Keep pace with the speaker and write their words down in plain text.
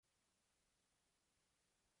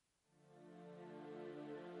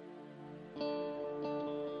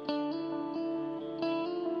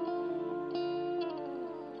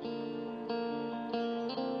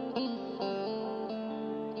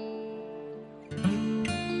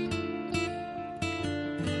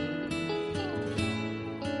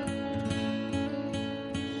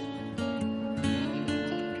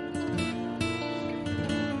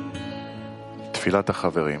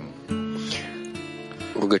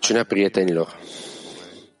Rugăciunea prietenilor.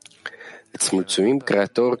 Îți mulțumim,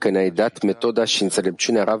 Creator, că ne-ai dat metoda și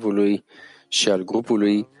înțelepciunea Ravului și al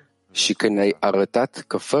grupului și că ne-ai arătat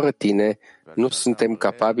că fără tine nu suntem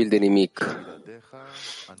capabili de nimic.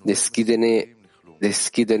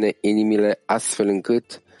 Deschide-ne inimile astfel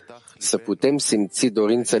încât să putem simți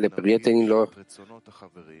dorințele prietenilor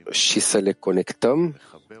și să le conectăm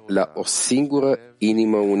la o singură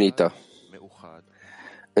inimă unită,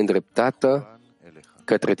 îndreptată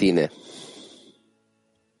către tine.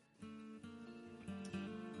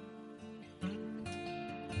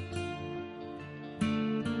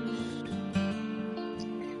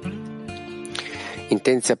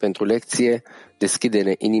 Intenția pentru lecție: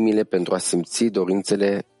 deschide-ne inimile pentru a simți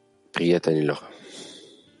dorințele prietenilor.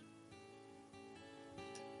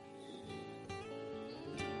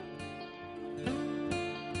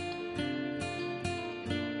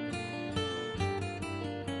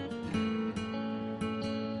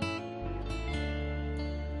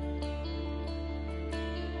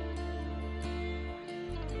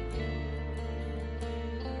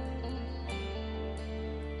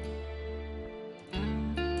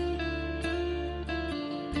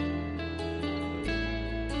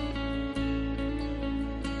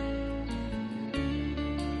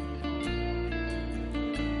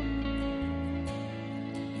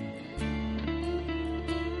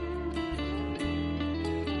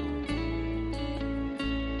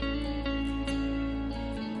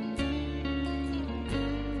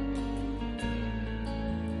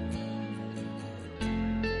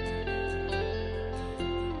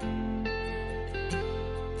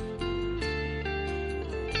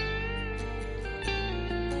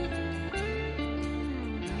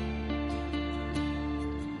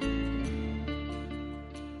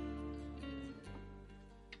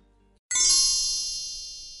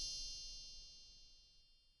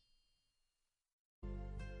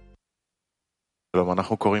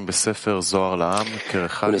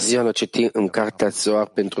 Bună ziua, noi citim în Cartea Zohar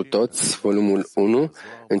pentru toți, volumul 1,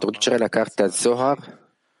 introducerea la Cartea Zohar,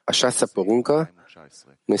 a 6-a poruncă.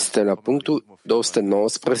 Noi suntem la punctul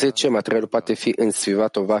 219, materialul poate fi în Sviva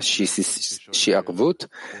Tova și Arvut.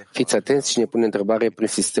 Fiți atenți, cine pune întrebare prin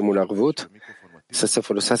sistemul Arvut, să se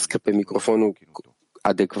folosească pe microfonul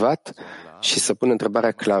adecvat și să pună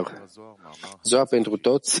întrebarea clar. Zohar pentru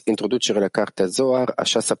toți, introducerea la Cartea Zohar, a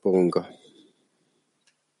 6-a poruncă.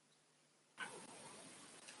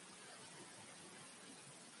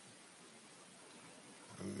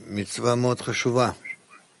 Este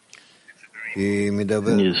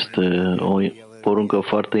o poruncă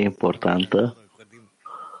foarte importantă.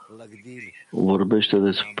 Vorbește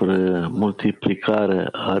despre multiplicare,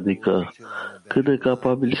 adică cât de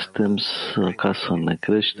capabili suntem ca să ne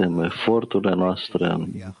creștem eforturile noastre în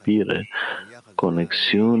iubire,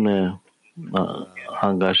 conexiune,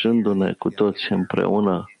 angajându-ne cu toți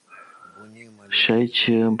împreună. Și aici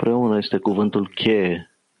împreună este cuvântul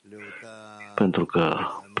cheie, pentru că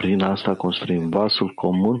prin asta construim vasul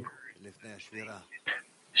comun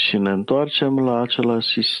și ne întoarcem la același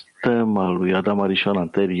sistem al lui Adam Arishon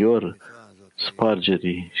anterior,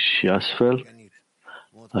 spargerii, și astfel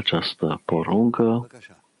această poruncă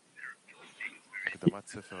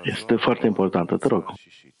este foarte importantă. Te rog.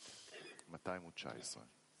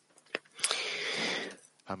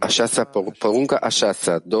 A 6-a poruncă, a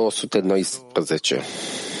 6-a, 219.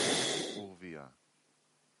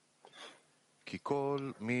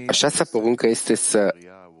 A 6-a poruncă este să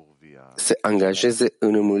se angajeze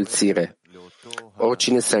în înmulțire.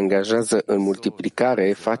 Oricine se angajează în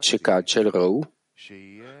multiplicare face ca acel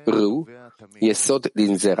râu, Yesod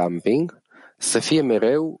din Zeramping, să fie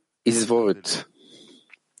mereu izvorât.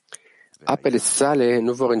 Apele sale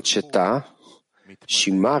nu vor înceta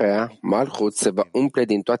și marea, Malchut, se va umple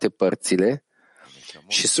din toate părțile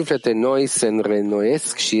și suflete noi se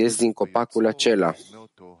înrenoiesc și ies din copacul acela.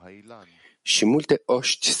 Și multe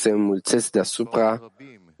oști se înmulțesc deasupra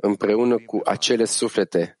împreună cu acele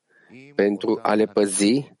suflete, pentru a le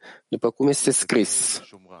păzi, după cum este scris.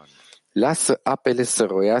 Lasă apele să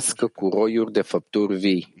roiască cu roiuri de făpturi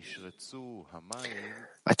vii.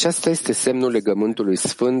 Aceasta este semnul legământului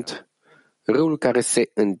sfânt, râul care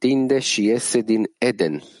se întinde și iese din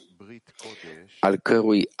Eden, al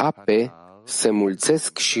cărui ape se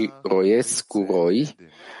mulțesc și roiesc cu roi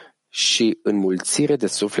și înmulțire de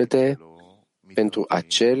suflete pentru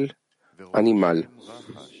acel animal.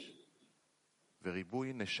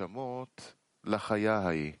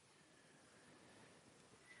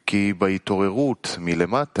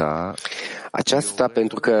 Aceasta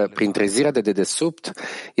pentru că, prin trezirea de dedesubt,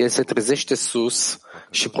 el se trezește sus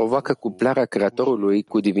și provoacă cuplarea Creatorului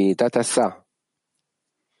cu divinitatea sa.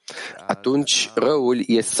 atunci răul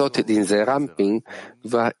Yesod din Zerampin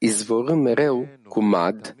va izvorî mereu cu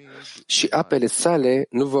mad și apele sale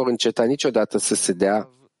nu vor înceta niciodată să se dea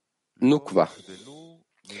Nukva.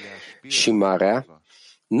 Și marea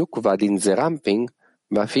Nukva din Zerampin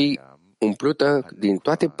va fi umplută din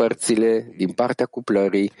toate părțile din partea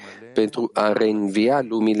cuplării pentru a reînvia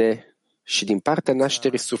lumile și din partea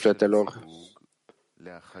nașterii sufletelor.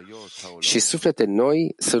 Și suflete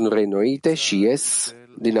noi sunt reînnoite și ies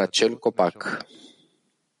din acel copac.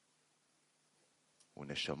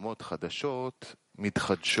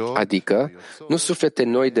 Adică, nu suflete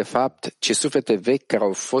noi de fapt, ci suflete vechi care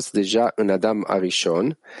au fost deja în Adam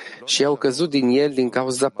Arishon și au căzut din el din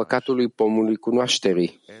cauza păcatului pomului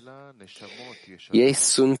cunoașterii. Ei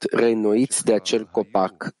sunt reînnoiți de acel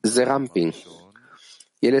copac, Zerampin.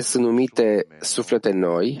 Ele sunt numite suflete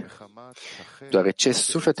noi, deoarece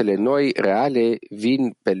sufletele noi reale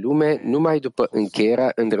vin pe lume numai după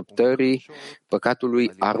încheierea îndreptării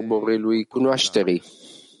păcatului arborelui cunoașterii.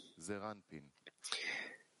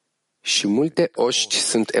 Și multe oști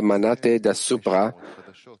sunt emanate deasupra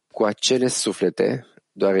cu acele suflete,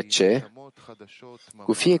 deoarece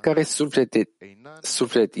cu fiecare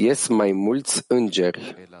suflet ies mai mulți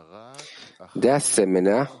îngeri. De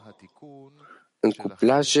asemenea, în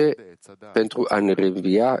cuplaje pentru a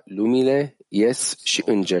înrevia lumile ies și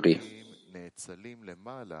îngerii.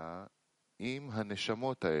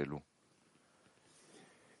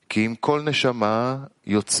 כי עם כל נשמה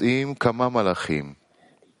יוצאים כמה מלאכים.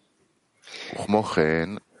 וכמו כן,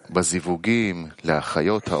 בזיווגים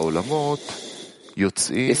להחיות העולמות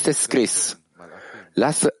יוצאים... Este scris,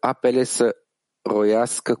 lasă apele să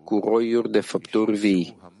roiască cu roiuri de făpturi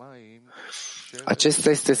vii. Acesta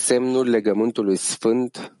este semnul legământului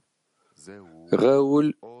sfânt,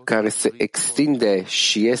 răul care se extinde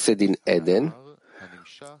și iese din Eden,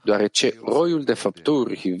 deoarece roiul de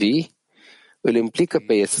făpturi vii îl implică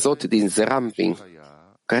pe Yesod din Zerampin,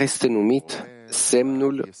 care este numit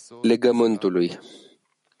semnul legământului.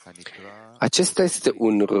 Acesta este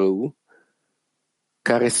un râu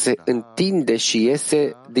care se întinde și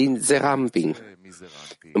iese din Zerampin,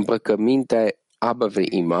 îmbrăcămintea Abba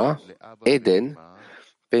Ve'ima, Eden,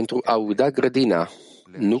 pentru a uda grădina,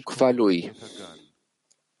 Nukva lui.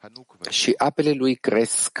 Și apele lui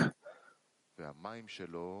cresc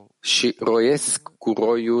și roiesc cu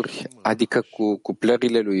roiuri, adică cu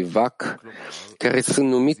cuplările lui Vac, care sunt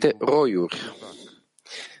numite roiuri.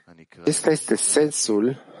 Acesta este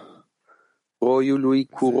sensul roiului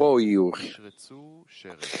cu roiuri.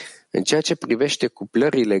 În ceea ce privește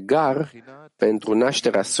cuplările Gar, pentru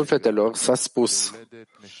nașterea sufletelor s-a spus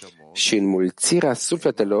și înmulțirea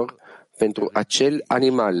sufletelor pentru acel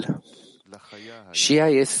animal. Și ea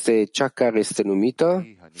este cea care este numită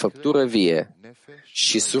făptură vie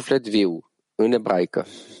și suflet viu în ebraică.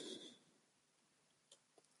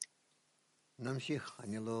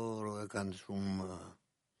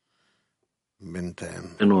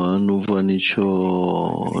 Nu văd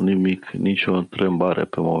nicio întrebare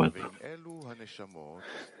pe moment.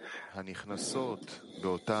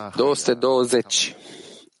 220.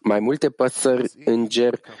 Mai multe păsări,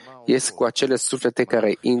 îngeri, ies cu acele suflete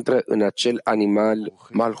care intră în acel animal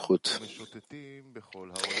Malchut.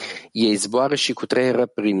 Ei zboară și cutreieră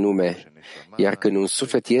prin lume, iar când un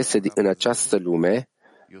suflet iese în această lume,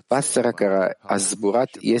 pasărea care a zburat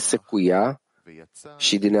iese cu ea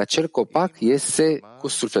și din acel copac iese cu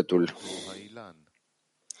sufletul.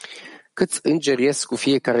 Câți îngeri ies cu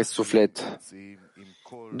fiecare suflet?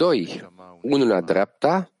 2, unul la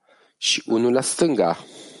dreapta și unul la stânga.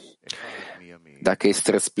 Dacă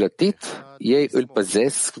este răsplătit, ei îl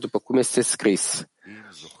păzesc după cum este scris,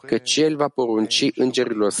 căci el va porunci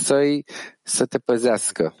îngerilor săi să te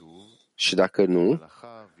păzească și dacă nu,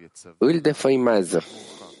 îl defăimează.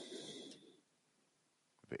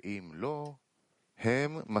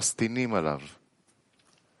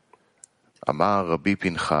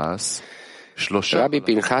 Rabbi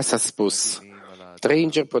Pinchas a spus, 3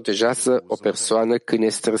 îngeri protejează o persoană când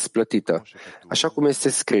este răsplătită, așa cum este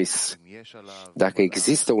scris. Dacă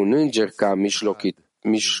există un înger ca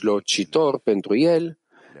mijlocitor pentru el,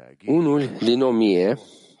 unul din 1000,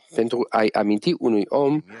 pentru a-i aminti unui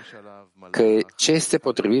om că ce este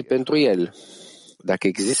potrivit pentru el. Dacă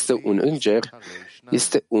există un înger,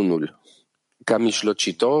 este unul. Ca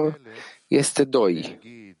mijlocitor este 2.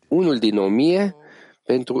 Unul din 1000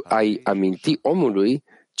 pentru a-i aminti omului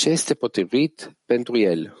ce este potrivit pentru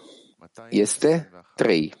el. Este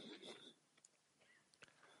 3.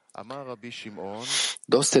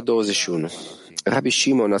 221. Rabbi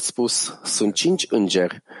Shimon a spus, sunt 5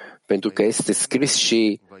 îngeri, pentru că este scris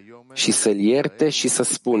și să-l ierte și să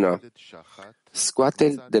spună,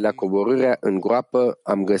 Scoate-l de la coborârea în groapă,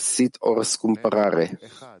 am găsit o răscumpărare.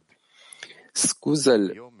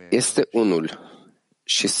 Scuză-l este unul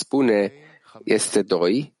și spune este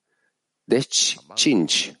doi, deci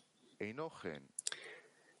 5.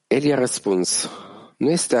 El i-a răspuns, nu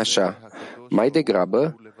este așa, mai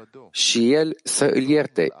degrabă și el să îl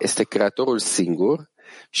ierte, este Creatorul singur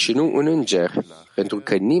și nu un înger, pentru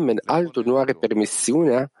că nimeni altul nu are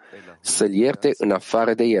permisiunea să-l ierte în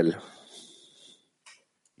afară de el.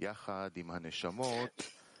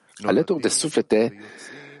 Alături de suflete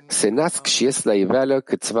se nasc și ies la iveală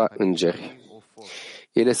câțiva îngeri.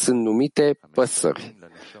 Ele sunt numite păsări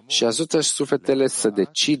și ajută sufletele să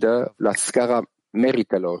decidă la scara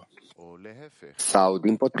meritelor. Sau,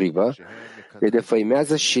 dimpotrivă, le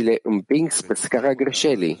defăimează și le împing pe scara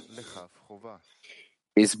greșelii.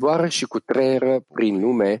 Ei zboară și cutreieră prin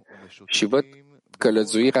lume și văd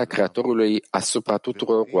călăzuirea Creatorului asupra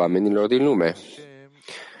tuturor oamenilor din lume,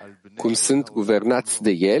 cum sunt guvernați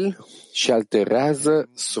de el și alterează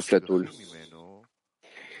sufletul.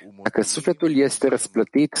 Dacă sufletul este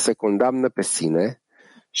răsplătit, se condamnă pe sine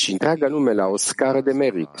și întreaga lume la o scară de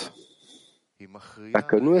merit.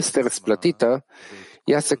 Dacă nu este răsplătită,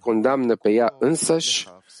 ea se condamnă pe ea însăși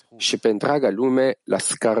și pe întreaga lume la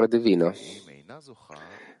scară de vină.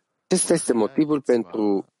 Acesta este motivul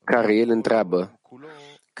pentru care el întreabă,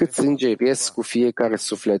 câți îngeri ies cu fiecare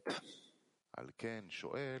suflet?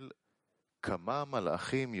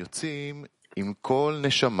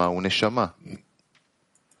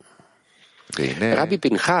 Rabbi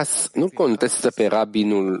Pinhas nu contestă pe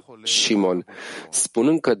rabinul Shimon,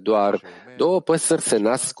 spunând că doar 2 păsări se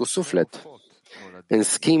nasc cu suflet. În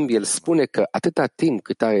schimb, el spune că atâta timp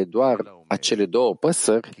cât are doar acele 2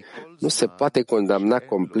 păsări, nu se poate condamna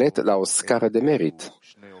complet la o scară de merit,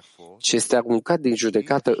 ci este aruncat din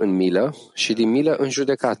judecată în milă și din milă în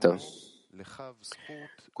judecată.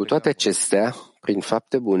 Cu toate acestea, prin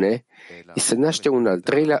fapte bune, îi se naște un al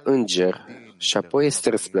 3-lea înger și apoi este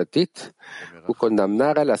răsplătit cu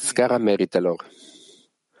condamnarea la scara meritelor.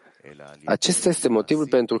 Acesta este motivul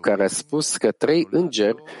pentru care a spus că 3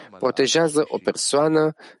 îngeri protejează o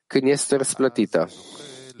persoană când este răsplătită,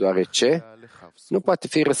 deoarece nu poate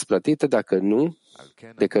fi răsplătită dacă nu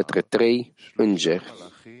de către 3 îngeri.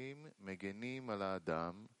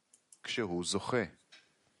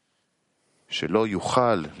 שלא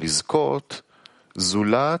יוכל לזכות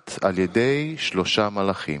זולת על ידי 3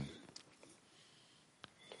 מלאכים.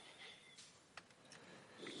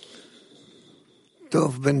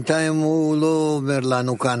 טוב, בינתיים הוא לא אומר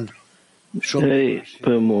לנו כאן. Ei,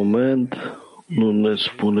 pe moment nu ne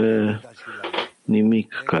spune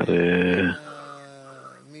nimic care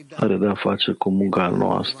are de-a face cu munca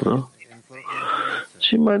noastră,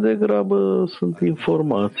 ci mai degrabă sunt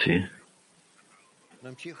informații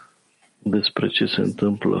despre ce se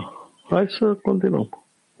întâmplă. Hai să continuăm.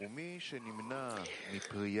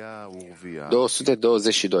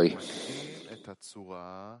 222.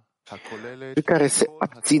 Cel care se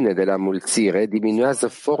abține de la mulțire diminuează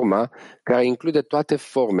forma care include toate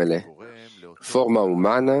formele, forma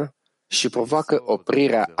umană, și provoacă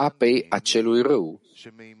oprirea apei acelui râu,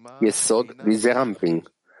 Yesod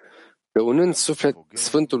Dizeramping, reunând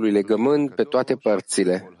Sfântului legământ pe toate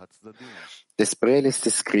părțile. Despre el este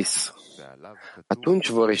scris: atunci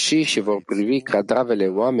vor ieși și vor privi cadavele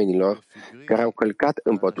oamenilor care au călcat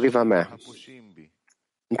împotriva mea.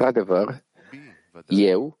 Într-adevăr,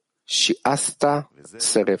 eu, și asta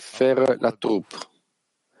se referă la trup,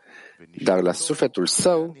 dar la sufletul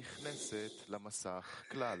său,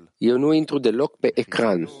 eu nu intru deloc pe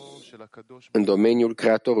ecran, în domeniul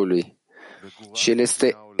Creatorului, și el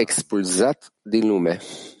este expulzat din lume.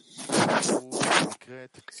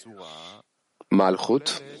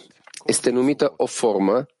 Malchut este numită o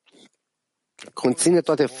formă, conține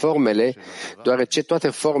toate formele, deoarece toate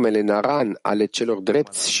formele naran ale celor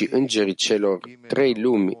drepți și îngerii celor 3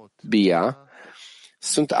 lumi, Bia,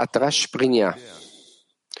 sunt atrași prin ea.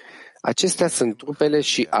 Acestea sunt trupele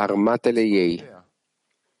și armatele ei.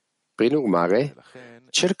 Prin urmare,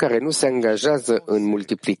 cel care nu se angajează în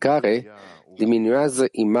multiplicare diminuează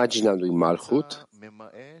imaginea lui Malchut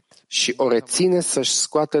și o reține să-și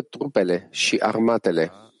scoată trupele și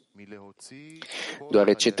armatele,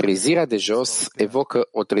 deoarece trezirea de jos evocă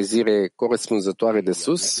o trezire corespunzătoare de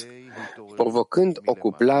sus, provocând o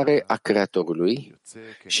cuplare a Creatorului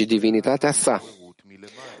și divinitatea sa,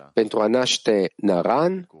 pentru a naște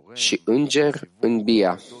naran și înger în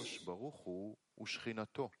Bia.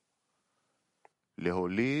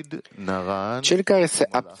 Cel care se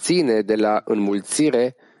abține de la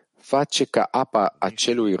înmulțire face ca apa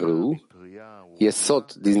acelui râu,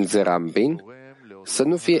 Yesod din Zerampin, să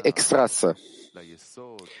nu fie extrasă,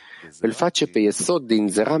 îl face pe Yesod din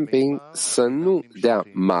Zerampin să nu dea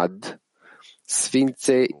mad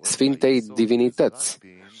Sfintei Divinități,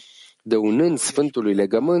 dăunând Sfântului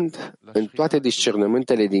legământ în toate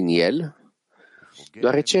discernământele din el,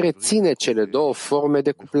 deoarece reține cele două forme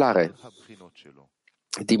de cuplare,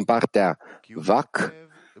 din partea Vac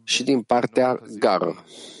și din partea Gar.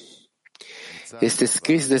 Este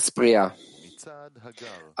scris despre ea: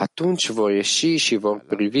 atunci vor ieși și vor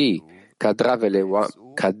privi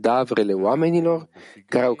cadavrele oamenilor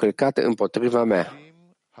care au călcat împotriva mea,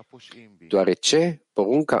 deoarece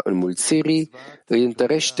porunca înmulțirii îi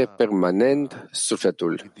întărește permanent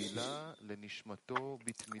sufletul.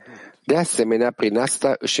 De asemenea, prin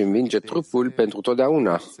asta își învinge trupul pentru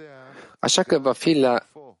totdeauna, așa că va fi la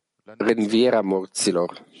reînvierea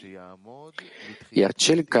morților. Iar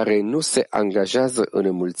cel care nu se angajează în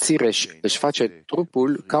înmulțire își face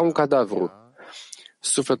trupul ca un cadavru.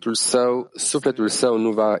 Sufletul său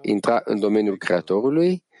nu va intra în domeniul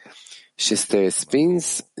Creatorului și este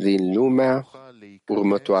respins din lumea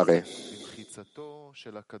următoare.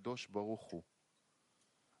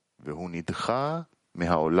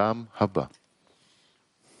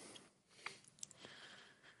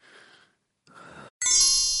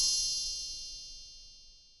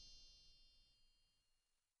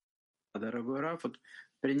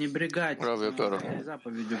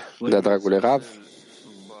 Da, dragule Rav,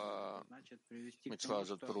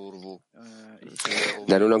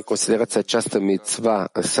 dar nu luăm în considerație această mitzvah,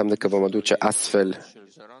 înseamnă că vom aduce astfel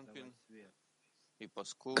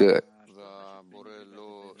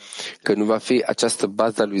că nu va fi această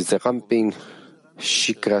bază a lui Zerampin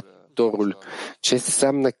și Creatorul. Ce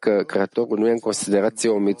înseamnă că Creatorul nu e în considerație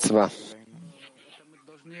o mitzvah?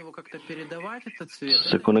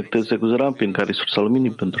 Se conecteze cu Zerampin, care e sursa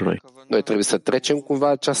luminii pentru noi. Noi trebuie să trecem cumva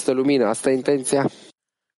această lumină. Asta e intenția?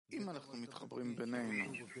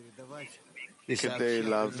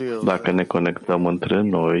 Dacă ne conectăm între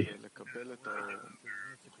noi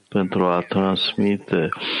pentru a transmite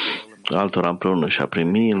altora împreună și a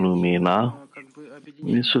primi lumina,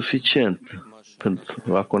 e suficient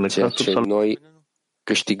pentru a conecta ceea ce noi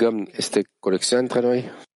câștigăm este conexiunea între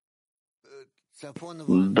noi?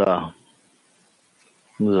 Da.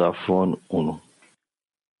 Zafon 1.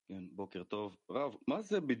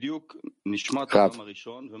 Rav,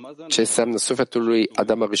 ce înseamnă sufletul lui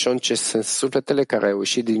Adam Arishon, ce sunt sufletele care au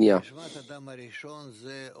ieșit din ea?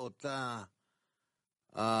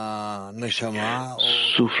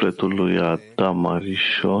 Sufletul lui Adam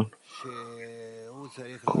Arishon,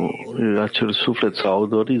 acel suflet sau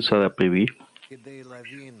dorința pe vii,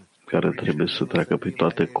 care trebuie să treacă prin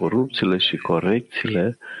toate corupțiile și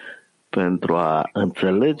corecțiile pentru a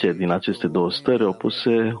înțelege din aceste două stări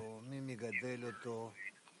opuse,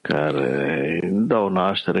 care dau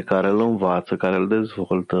naștere, care îl învață, care îl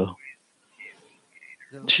dezvoltă.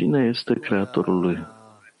 Cine este Creatorul lui?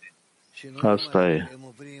 Asta e.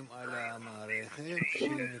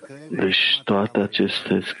 Deci toate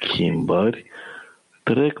aceste schimbări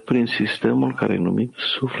trec prin sistemul care e numit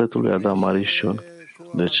sufletul lui Adam Arishon.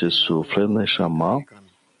 De ce suflet, Neshama?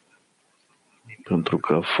 Pentru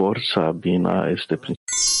că forța Bina este prin...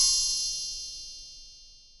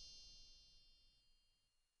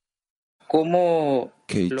 Cum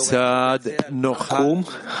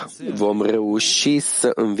vom reuși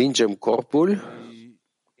să învingem corpul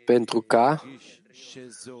pentru ca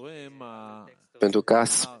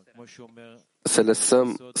să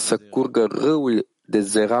lăsăm să curgă râul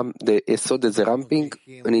de Esod de Zerampin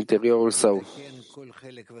în interiorul său?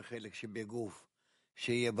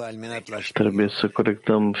 Trebuie să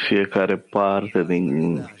corectăm fiecare parte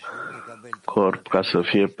din corp ca să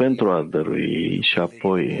fie pentru a dărui și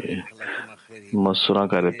apoi în măsura în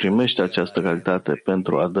care primește această calitate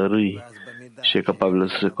pentru a dărui și e capabilă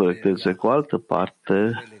să se corecteze cu altă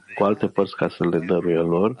parte, cu alte părți ca să le dăruie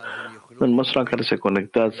lor, în măsura în care se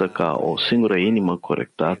conectează ca o singură inimă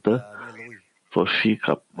corectată, vor fi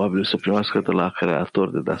capabili să primească de la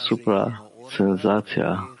Creator de deasupra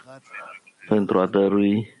senzația pentru a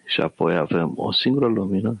dărui și apoi avem o singură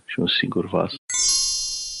lumină și un singur vas.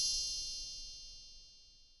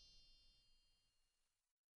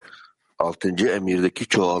 Altıncı emirdeki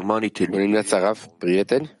çoğalma niteliği. Bună dimineața, Rav,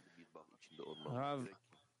 prieteni.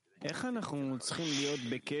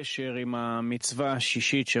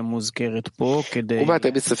 Cum ar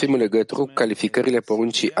trebui să fim în legătură cu calificările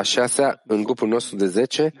poruncii a 6-a în grupul nostru de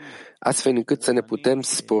 10, astfel încât să ne putem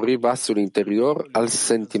spori vasul interior al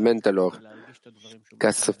sentimentelor,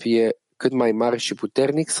 ca să fie cât mai mare și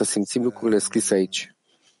puternic să simțim lucrurile scrise aici?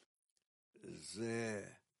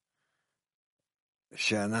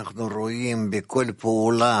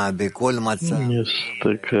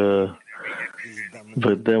 este că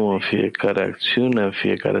vedem în fiecare acțiune, în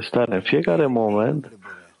fiecare stare, în fiecare moment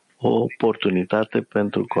o oportunitate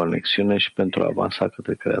pentru conexiune și pentru a avansa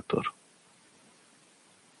către Creator.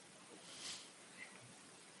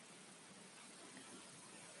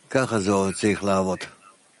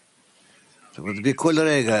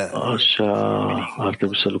 Așa ar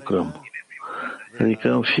trebui să lucrăm.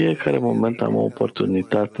 Adică în fiecare moment am o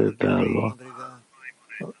oportunitate de a lua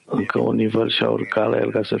încă un nivel și a urca la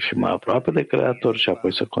el ca să fiu mai aproape de Creator și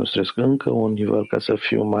apoi să construiesc încă un nivel ca să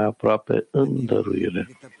fiu mai aproape în dăruire.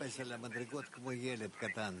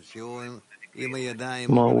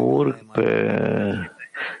 Mă urc pe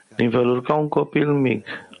niveluri ca un copil mic.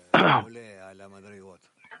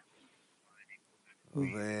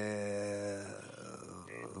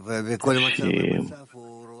 Și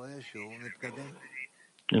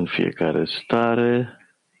în fiecare stare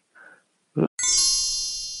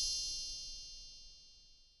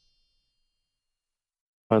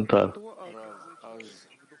mental.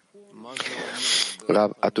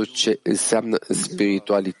 Rav, atunci ce înseamnă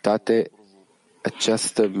spiritualitate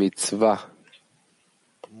această mitzvah?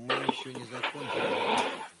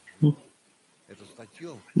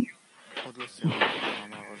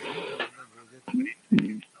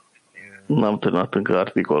 N-am terminat încă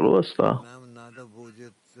articolul ăsta.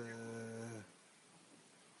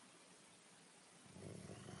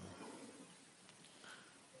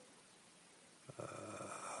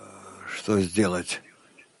 Что сделать?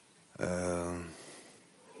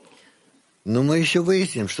 Ну, мы еще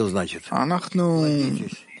выясним, что значит.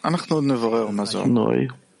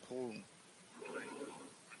 Noi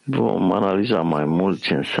vom analiza mai mult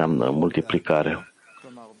ce înseamnă multiplicare.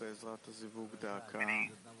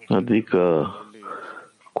 Adică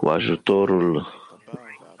cu ajutorul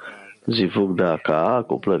zivug de AKA,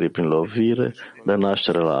 cuplării prin lovire, de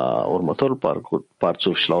naștere la următorul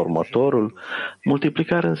parțuf și la următorul.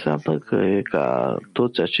 Multiplicare înseamnă că e ca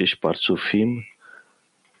toți acești parțufim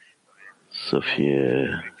să fie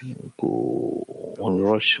cu un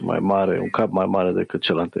roș mai mare, un cap mai mare decât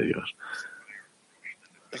cel anterior.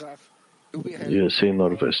 USA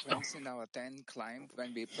Nord-Vest.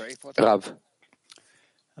 Rav,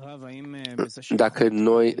 dacă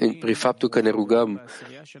noi, prin faptul că ne rugăm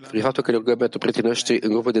pentru prietenii noștri în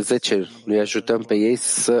grupul de 10, noi ajutăm pe ei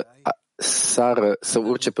să sară, să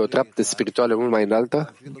urce pe o treaptă spirituală mult mai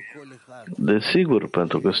înaltă? Desigur,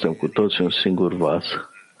 pentru că suntem cu toți un singur vas.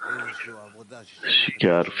 Și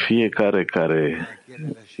chiar fiecare care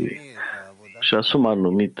și asumă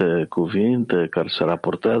anumite cuvinte care se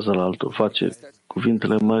raportează la altul, face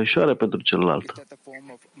cuvintele mai ușoare pentru celălalt.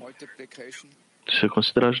 Se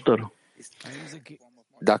consideră ajutor.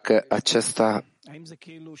 Dacă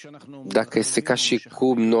este ca și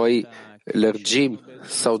cum noi lărgim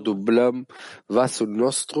sau dublăm vasul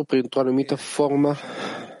nostru printr-o anumită formă?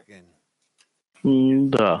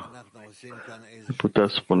 Da, putea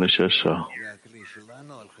spune și așa.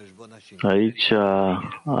 Aici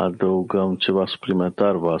adăugăm ceva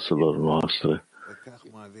suplimentar vaselor noastre.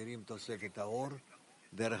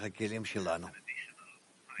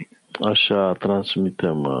 Așa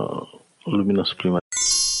transmitem lumină suplimentară.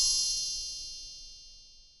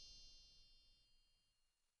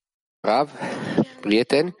 Rav,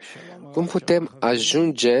 prieteni, cum putem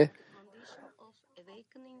ajunge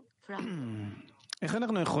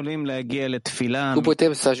cum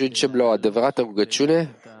putem să ajungem la o adevărată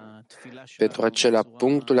rugăciune pentru acela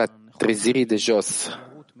punctul la trezirii de jos,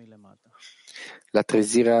 la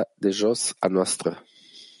trezirea de jos a noastră?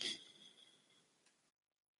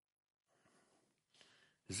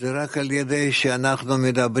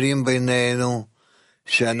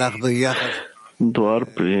 Doar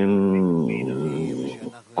prin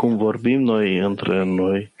cum vorbim noi între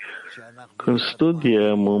noi, când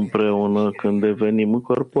studiem împreună, când devenim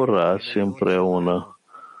încorporați împreună,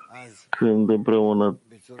 când împreună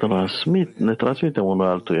ne transmitem unul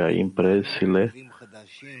altuia impresiile,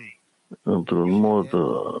 într-un mod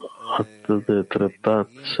atât de treptat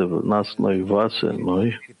se nasc noi vase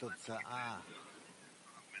noi,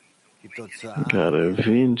 care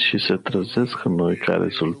vin și se trezesc în noi ca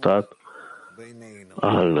rezultat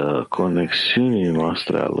al conexiunii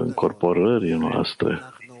noastre, al încorporării noastre.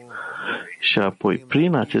 Și apoi,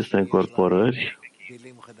 prin aceste încorporări,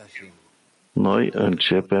 noi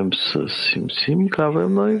începem să simțim că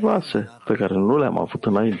avem noi vase pe care nu le-am avut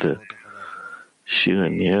înainte. Și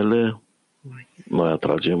în ele noi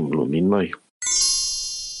atragem lumini noi.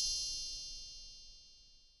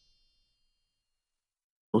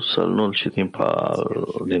 Nu-l citim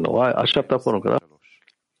din nou. Așteaptă poruncă, da?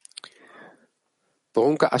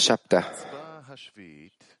 Porunca a 7-a.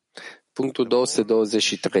 Punctul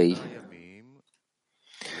 223.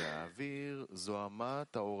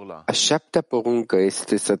 A 7-a poruncă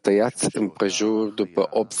este să tăiați împrejur după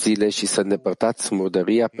 8 zile și să îndepărtați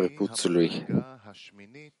murdăria percuțului.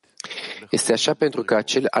 Este așa pentru că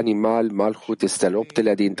acel animal, Malhut, este al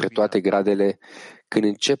 8-lea dintre toate gradele când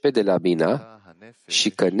începe de la Bina și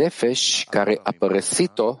că Nefesh, care a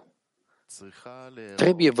părăsit-o,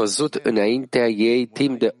 trebuie văzut înaintea ei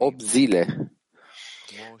timp de 8 zile,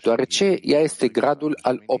 deoarece ea este gradul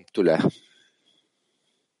al 8-lea.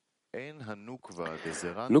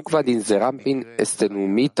 Nukva din Zerampin este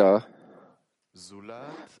numită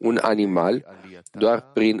un animal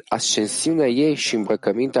doar prin ascensiunea ei și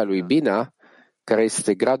îmbrăcămintea lui Bina, care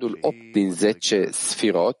este gradul 8 din 10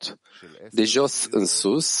 sfirot, de jos în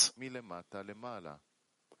sus.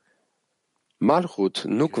 Malhut,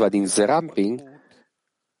 Nukva din Zerampin,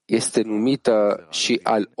 este numită și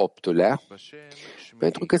al 8-lea,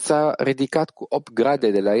 pentru că s-a ridicat cu 8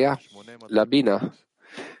 grade de la ea, la Bina,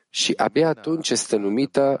 și abia atunci este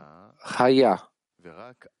numită Haya,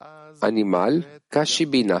 animal ca și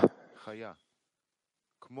Bina.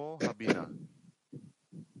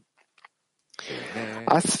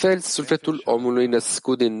 Astfel, sufletul omului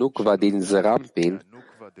născut din Nukva din Zerampin,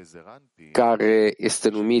 care este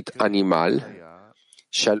numit animal,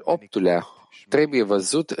 și al 8-lea, trebuie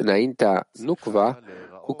văzut înaintea Nukva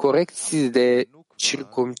cu corecții de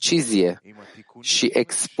circumcizie și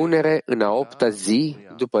expunere în a 8-a zi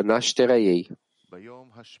după nașterea ei.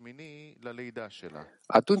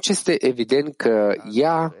 Atunci este evident că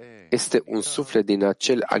ea este un suflet din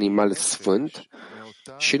acel animal sfânt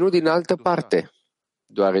și nu din altă parte,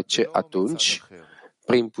 deoarece atunci,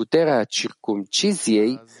 prin puterea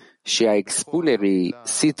circumciziei și a expunerii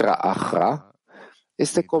Sitra Achra,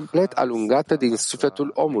 este complet alungată din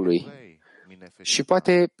sufletul omului și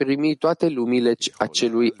poate primi toate lumile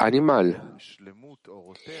acelui animal.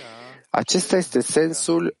 Acesta este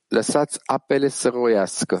sensul, lăsați apele să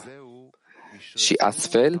roiască. Și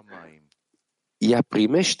astfel, ea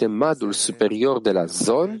primește madul superior de la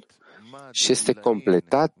Zon și este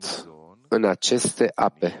completat în aceste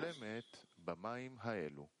ape.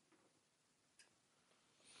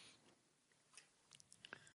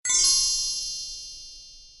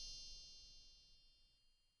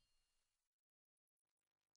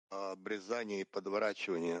 Обрезание и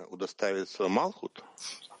подворачивание удоставится Малхут?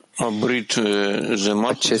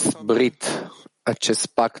 Acest brit, acest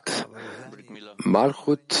pact,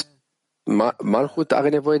 Malhut are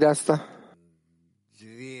nevoie de asta?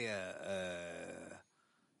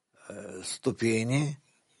 Ступени,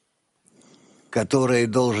 которые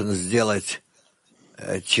должен сделать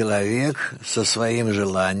человек со своим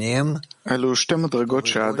желанием.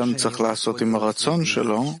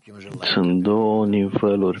 Sunt două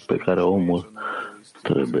niveluri pe care omul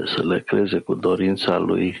trebuie să le creeze cu dorința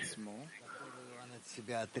lui,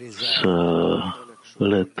 să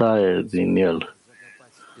le taie din el.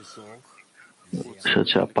 Și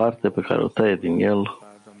acea parte pe care o taie din el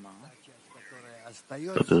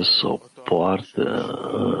trebuie să o poartă,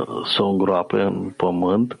 să o îngroape în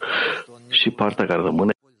pământ și partea care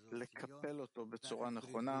rămâne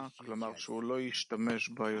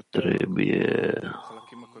trebuie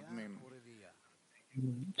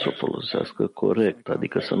să o folosească corect,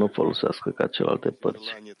 adică să nu folosească ca celelalte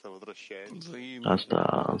părți.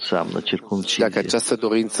 Asta înseamnă circumcizie. Dacă această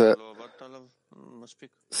dorință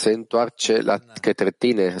se întoarce către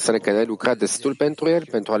tine, înseamnă că n-ai lucrat destul pentru el,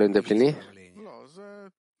 pentru a le îndeplini?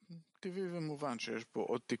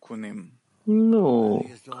 Nu.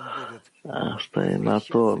 Asta e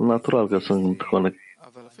natural că sunt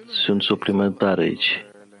conexiuni suplimentare aici.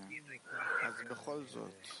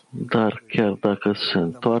 Dar chiar dacă se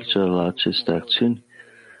întoarce la aceste acțiuni,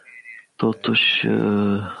 totuși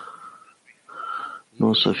nu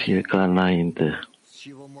o să fie ca înainte.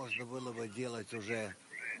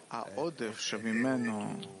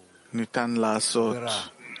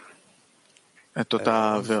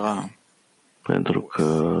 Pentru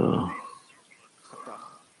că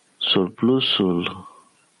surplusul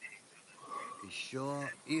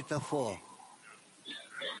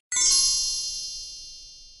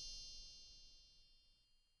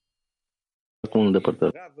acum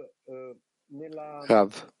îndepărtat.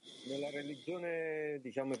 Rav. Nella religione,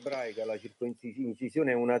 diciamo, ebraica, la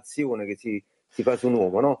circoncisione è un'azione che si fa su un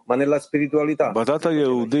uomo, no? Ma nella spiritualità... בדת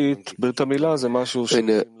היהודית, ברית המילה זה משהו שעושים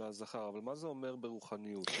לזכר, אבל מה זה אומר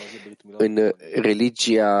ברוחניות? מה זה ברית מילה? În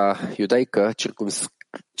religia iudaică,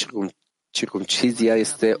 circumcizia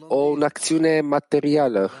este o acțiune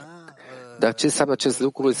materială, Dar ce înseamnă acest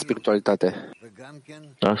lucru în spiritualitate?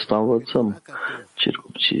 Asta învățăm.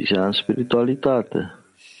 Circumcizia în spiritualitate.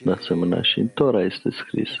 De asemenea, și în Tora este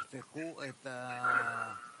scris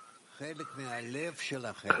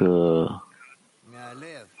că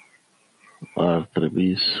ar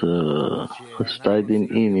trebui să stai din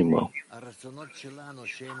inimă.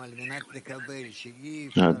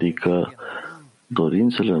 Adică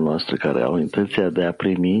dorințele noastre care au intenția de a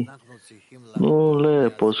primi, nu le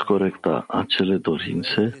poți corecta. Acele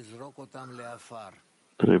dorințe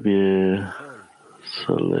trebuie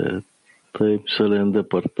să le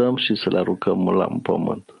îndepărtăm și să le aruncăm la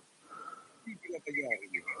pământ.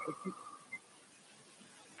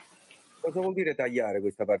 Cosa vuol dire tagliare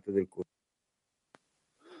questa parte del corpo?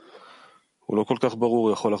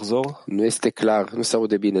 Nu este clar, nu se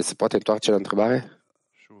aude bine. Se poate întoarce la întrebare?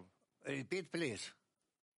 Repeat, please.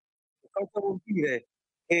 Cosa vuol dire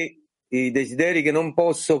che i desideri che non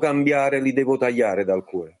posso cambiare li devo tagliare dal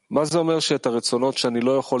cuore?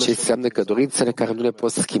 Ce înseamnă că dorințele care nu le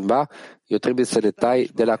pot schimba, eu trebuie să le tai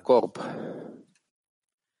de la corp.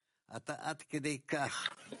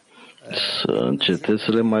 Să încetezi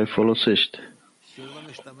să le mai folosești.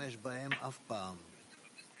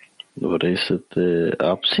 Vrei să te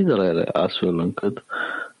abții de la ele astfel încât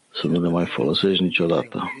să nu le mai folosești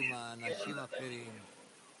niciodată.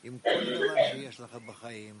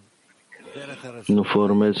 Nu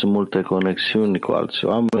formezi multe conexiuni cu alți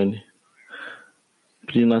oameni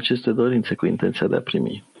prin aceste dorințe cu intenția de a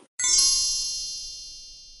primi.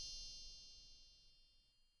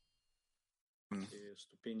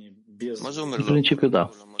 În principiu, da.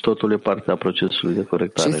 Totul e parte a procesului de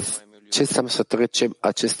corectare. Ce înseamnă să trecem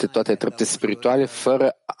aceste toate trepte spirituale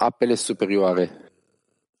fără apele superioare?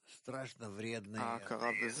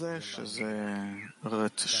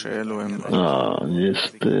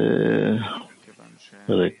 Este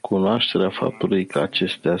recunoașterea faptului că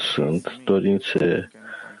acestea sunt dorințe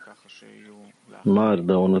mari,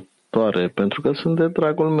 dăunătoare, pentru că sunt de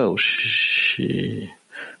dragul meu și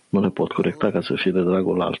nu le pot corecta ca să fie de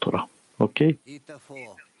dragul altora. Ok?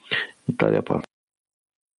 Italia 4.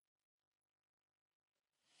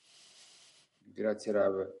 Grazie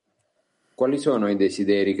Rav. Quali sono i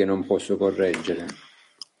desideri che non posso correggere?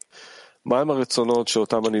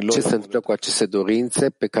 Ce se întâmplă cu aceste dorințe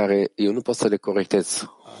pe care eu nu pot să le corectez?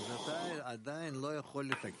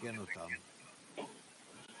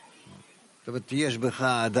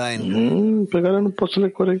 Pe care nu poți să le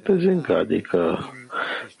corectezi încă, adică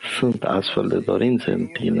sunt astfel de dorințe în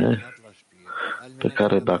tine pe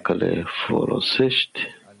care dacă le folosești,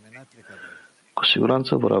 cu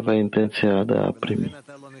siguranță vor avea intenția de a primi.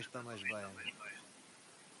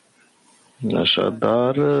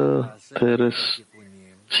 Așadar, te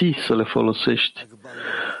reții să le folosești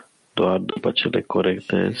doar după ce le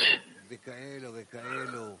corectezi.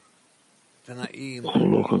 Un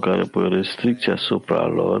loc în care pui restricții asupra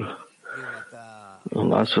lor,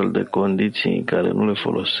 în astfel de condiții în care nu le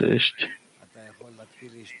folosești.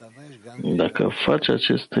 Dacă faci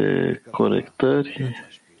aceste corectări,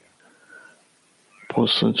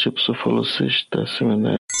 poți să începi să folosești de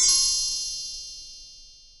asemenea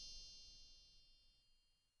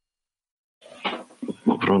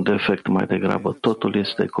vreun defect mai degrabă. Totul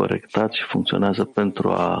este corectat și funcționează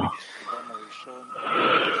pentru a...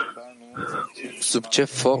 Sub ce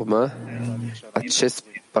formă acest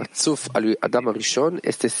parțuf al lui Adam Arishon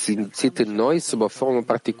este simțit în noi sub o formă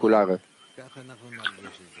particulară?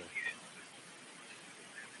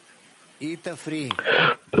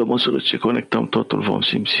 Pe măsură ce conectăm, totul vom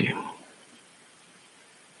simți.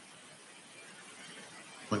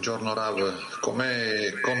 Buongiorno Rav, come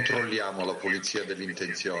controlliamo la pulizia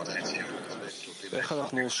dell'intenzione?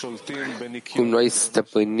 Cum noi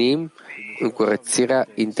stăpânim încurățirea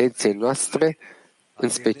intenției noastre, în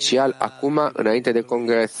special acum, înainte de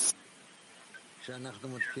congres.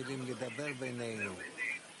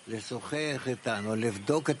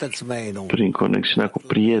 Prin conexiunea cu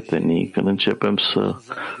prietenii, când începem să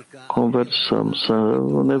conversăm, să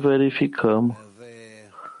ne verificăm,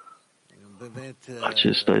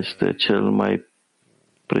 acesta este cel mai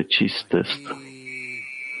precis test.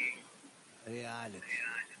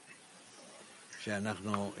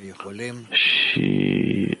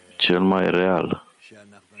 Și cel mai real.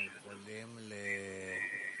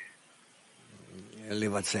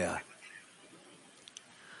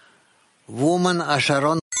 Woman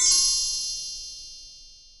Asharon.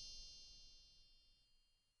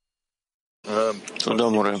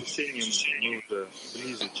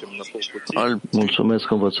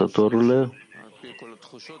 Mulțumesc, învățătorule.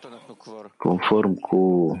 Conform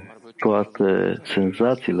cu toate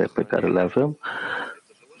senzațiile pe care le avem,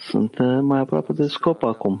 Suntem mai aproape de scop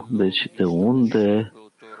acum. Deci de unde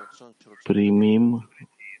primim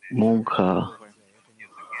munca?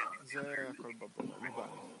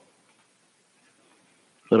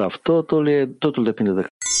 Raf, totul depinde de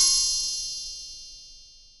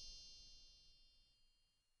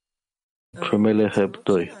Femele Heb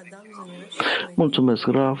 2. Mulțumesc,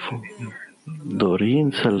 Raf.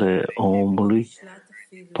 Dorințele omului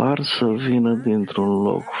par să vină dintr-un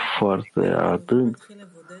loc foarte adânc.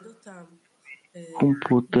 Cum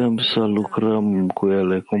putem să lucrăm cu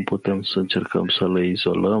ele? Cum putem să încercăm să le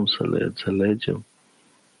izolăm, să le înțelegem?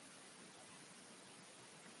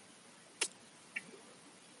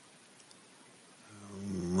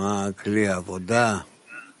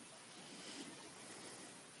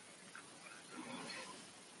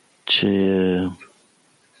 Ce e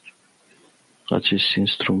acest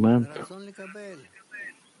instrument?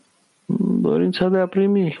 Dorința de a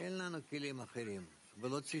primi.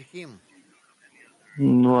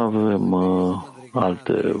 Nu avem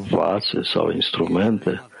alte vase sau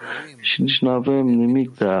instrumente și nici nu avem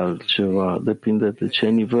nimic de altceva. Depinde de ce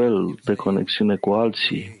nivel de conexiune cu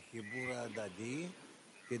alții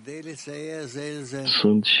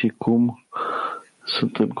sunt și cum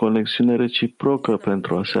sunt în conexiune reciprocă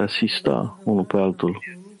pentru a se asista unul pe altul.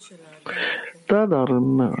 Da, dar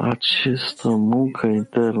în această muncă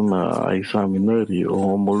internă a examinării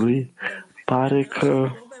omului pare că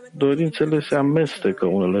dorințele se amestecă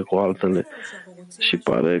unele cu altele și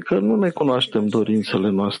pare că nu ne cunoaștem dorințele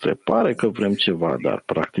noastre. Pare că vrem ceva, dar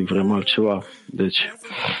practic vrem altceva. Deci,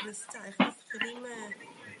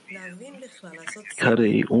 care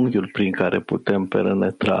e unghiul prin care putem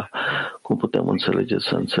penetra? Cum putem înțelege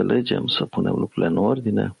să înțelegem, să punem lucrurile în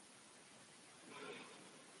ordine?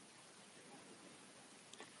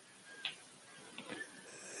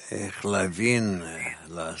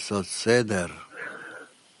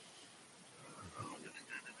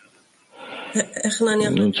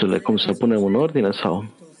 Nu înțeleg cum să punem în ordine sau?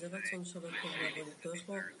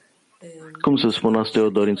 Cum să spun, asta e o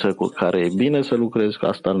dorință cu care e bine să lucrez, că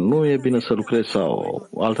asta nu e bine să lucrez sau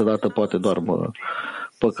altădată poate doar mă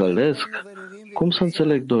păcălesc? Cum să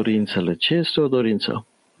înțeleg dorințele? Ce este o dorință?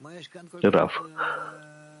 Raf.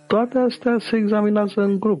 Toate astea se examinează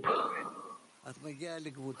în grup.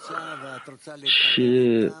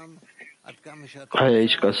 Și ai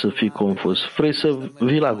aici ca să fii confuz. Vrei să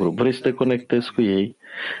vii la grup, vrei să te conectezi cu ei,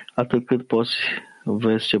 atât cât poți,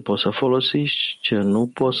 vezi ce poți să folosești, ce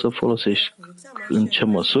nu poți să folosești, în ce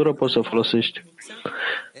măsură poți să folosești.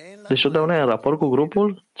 Deci totdeauna în raport cu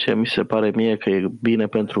grupul, ce mi se pare mie că e bine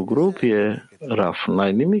pentru grup, e Raf.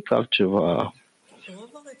 N-ai nimic altceva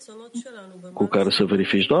cu care să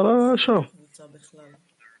verifici, doar așa.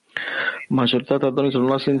 Majoritatea dorințelor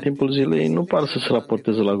noastre în timpul zilei nu par să se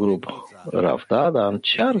raporteze la grup. Raf, da, dar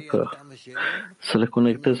încearcă să le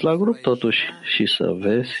conectezi la grup totuși și să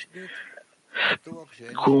vezi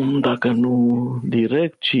cum, dacă nu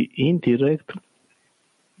direct, ci indirect,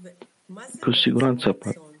 cu siguranță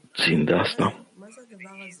țin de asta.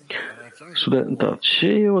 Da, ce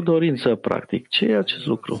e o dorință practic? Ce e acest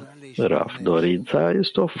lucru? Raf, dorința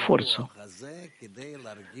este o forță.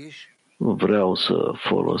 Vreau să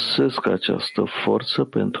folosesc această forță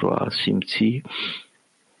pentru a simți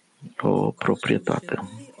o proprietate.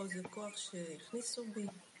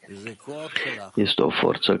 Este o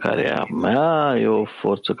forță care e a mea, e o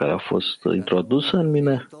forță care a fost introdusă în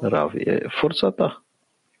mine. Rav, e forța ta.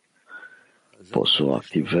 Poți să o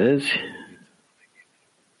activezi.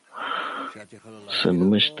 Se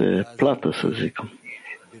numește plată, să zic.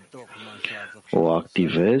 O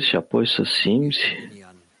activezi și apoi să simți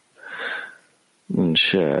în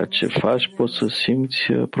ceea ce faci, poți să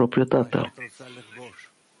simți proprietatea.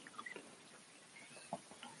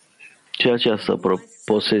 Ceea ce asta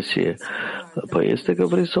posesie, păi este că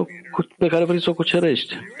pe care vrei să o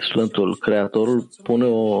cucerești. Sfântul Creatorul pune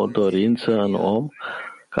o dorință în om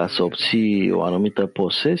ca să obții o anumită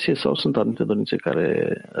posesie sau sunt anumite dorințe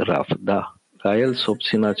care da, ca el să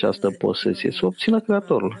obțină această posesie, să obțină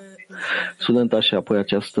Creatorul. Studenta și apoi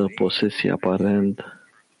această posesie aparent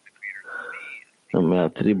îmi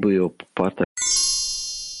atribuie o parte.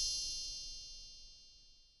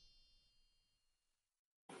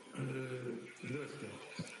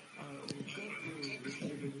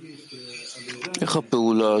 איך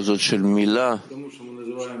הפעולה הזאת של מילה?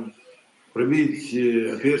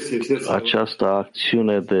 Această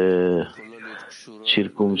acțiune de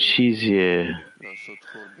circumcizie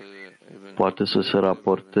poate să se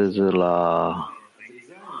raporteze la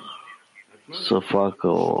să facă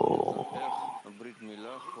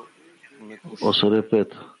o să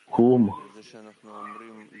repet, cum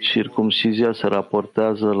circumcizia se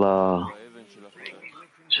raportează la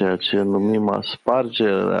ceea ce numim a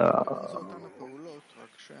spargerea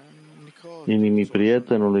inimii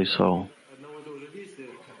prietenului sau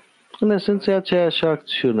în esență aceeași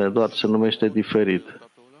acțiune, doar se numește diferit.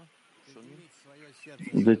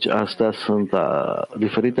 Deci astea sunt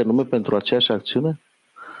diferite nume pentru aceeași acțiune?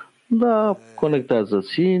 Da,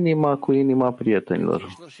 conectează-ți inima cu inima prietenilor.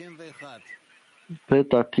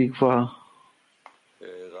 Peta Tikva.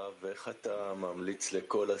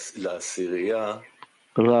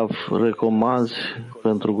 Rav, recomanzi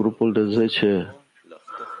pentru grupul de 10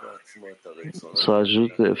 să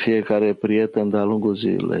ajute fiecare prieten de-a lungul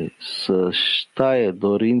zilei să-și taie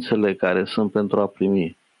dorințele care sunt pentru a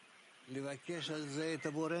primi.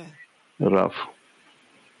 Rav,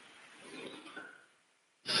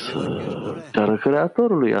 să ceară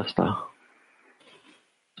Creatorului asta.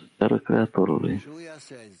 Ceară Creatorului.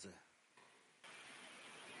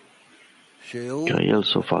 Ca El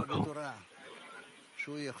să o facă.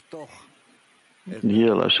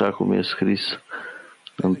 El, așa cum e scris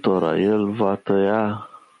în Tora, El va tăia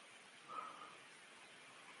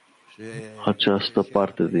această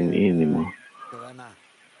parte din inimă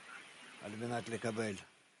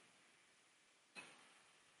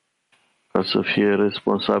ca să fie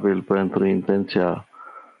responsabil pentru intenția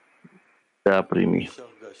de a primi.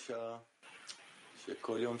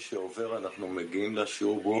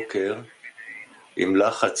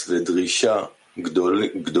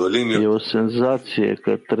 E o senzație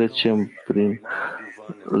că trecem prin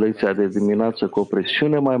lecția de dimineață cu o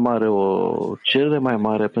presiune mai mare, o cerere mai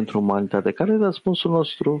mare pentru umanitate. Care e răspunsul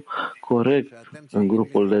nostru corect în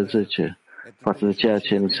grupul de 10 față de ceea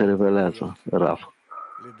ce ni se revelează, Rav?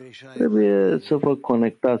 Trebuie să vă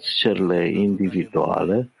conectați cererile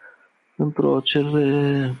individuale într-o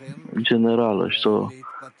cerere generală și să o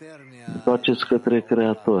faceți către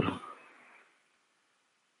Creator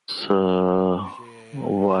să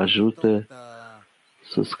vă ajute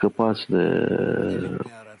să scăpați de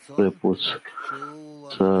prepus,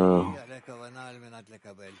 să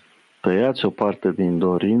tăiați o parte din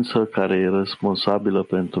dorință care e responsabilă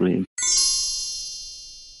pentru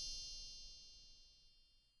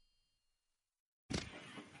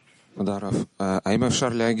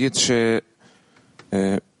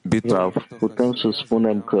putem să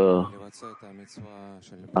spunem că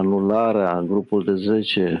anularea în grupul de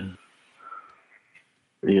 10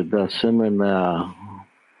 e de asemenea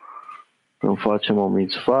când facem o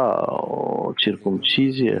mitzvah, o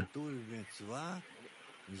circumcizie,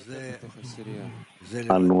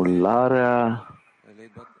 anularea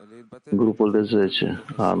în grupul de 10.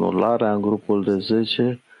 Anularea în grupul de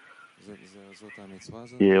 10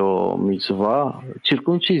 e o mitzvah,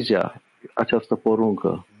 circumcizia, această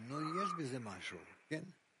poruncă.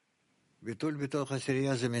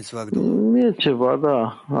 E ceva,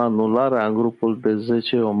 da. Anularea în grupul de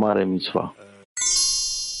 10 e o mare mitzvah.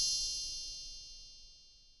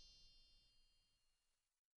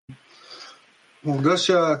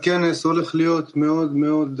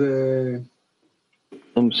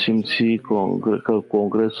 Îmi simți că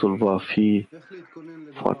congresul va fi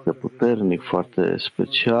foarte puternic, foarte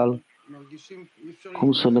special.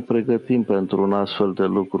 Cum să ne pregătim pentru un astfel de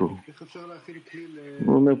lucru?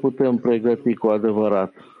 Nu ne putem pregăti cu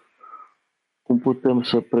adevărat. Cum putem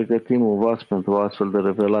să pregătim un vas pentru o astfel de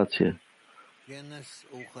revelație?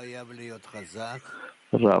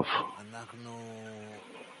 Rav,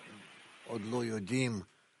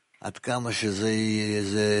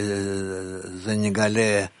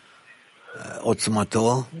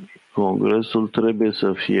 congresul trebuie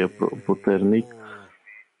să fie puternic.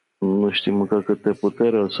 Nu știm încă câte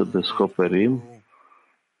putere o să descoperim.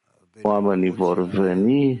 Oamenii vor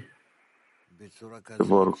veni, se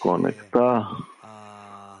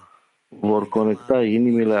vor conecta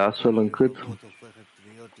inimile astfel încât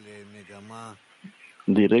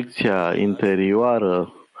direcția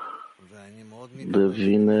interioară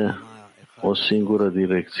devine o singură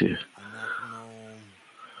direcție,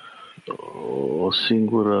 o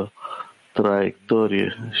singură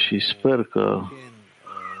traiectorie și sper că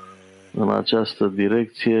în această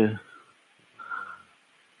direcție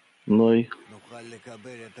noi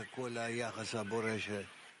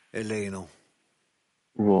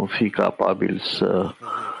vom fi capabili să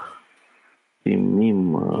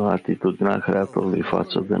primim atitudinea Creatorului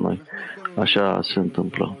față de noi. Așa se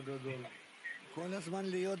întâmplă.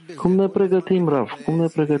 Cum ne pregătim, Rav? Cum ne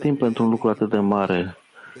pregătim pentru un lucru atât de mare,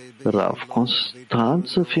 Rav? Constant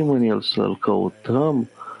să fim în el, să-l căutăm,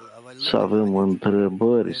 să avem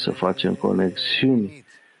întrebări, să facem conexiuni,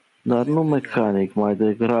 dar nu mecanic, mai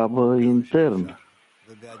degrabă intern,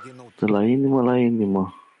 de la inimă la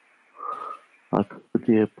inimă. atât cât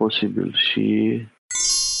e posibil și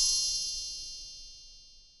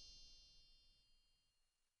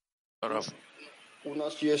У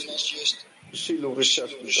нас есть силовые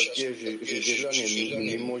части, какие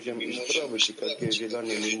желания мы можем исправить, и какие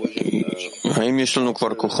желания мы можем... האם יש לנו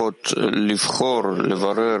כבר כוחות לבחור,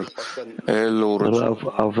 לברר אילו Rav,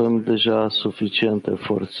 avem deja suficiente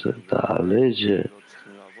forțe de a alege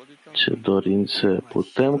ce dorințe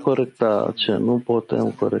putem corecta, ce nu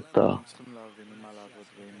putem corecta.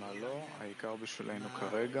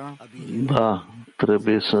 Da,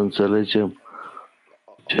 trebuie să înțelegem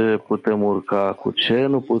ce putem urca, cu ce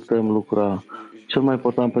nu putem lucra. Cel mai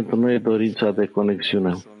important pentru noi e dorința de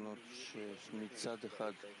conexiune.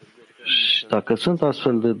 Și dacă sunt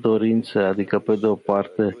astfel de dorințe, adică pe de o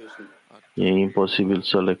parte e imposibil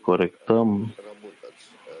să le corectăm,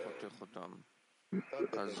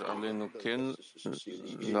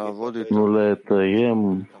 nu le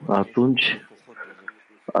tăiem, atunci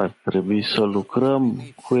ar trebui să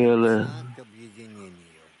lucrăm cu ele.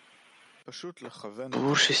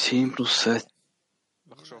 Pur și simplu să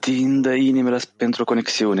tindă inimile pentru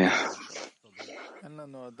conexiune.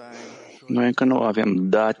 Noi încă nu avem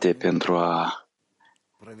date pentru a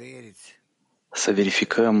să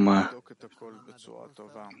verificăm.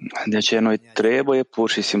 De aceea noi trebuie pur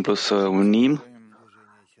și simplu să unim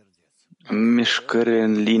mișcări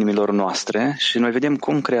în inimilor noastre și noi vedem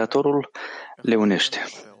cum Creatorul le unește.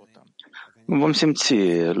 Vom simți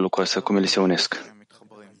lucrul ăsta, cum ele se unesc.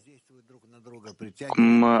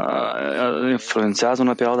 Cum influențează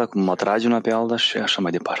una pe alta, cum atrage una pe alta și așa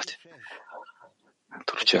mai departe.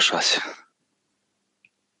 Turcia 6.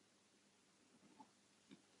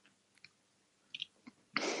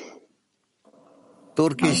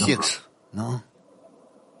 Turkey 6, nu?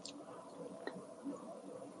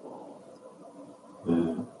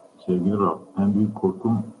 Sevgili Rab, en büyük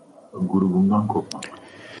korkum grubumdan kopmak.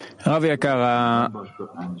 רב יקר,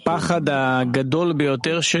 הפחד הגדול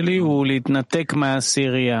ביותר שלי הוא להתנתק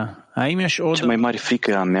מהעשירייה. האם יש עוד... Cea mai mare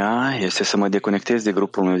frică a mea este să mă deconectez de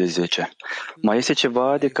grupul meu de 10. Mai este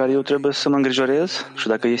ceva de care eu trebuie să mă îngrijorez? Și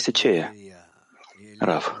dacă este, ce e?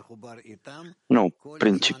 Rav. Nu,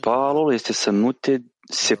 principalul este să nu te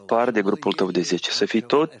separi de grupul tău de 10, să fii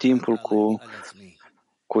tot timpul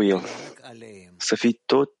cu el, să fii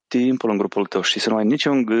tot timpul în grupul tău și să nu ai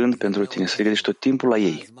niciun gând pentru tine, să te gândești tot timpul la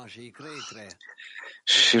ei.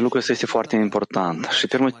 Și lucrul ăsta este foarte important. Și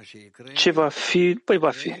pe urmă, ce va fi, păi va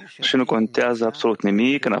fi. Și nu contează absolut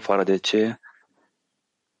nimic în afară de ce.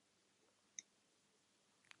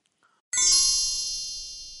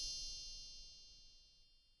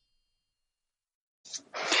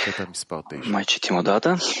 Mai citim o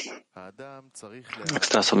dată.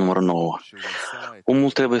 Extrasul numărul 9.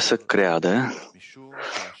 Omul trebuie să creadă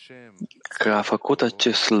că a făcut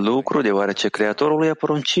acest lucru deoarece Creatorul i-a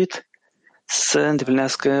poruncit să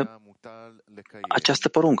îndeplinească această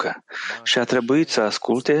poruncă și a trebuit să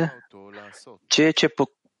asculte ceea ce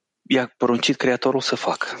i-a poruncit Creatorul să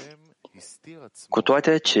facă. Cu toate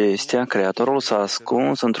acestea, Creatorul s-a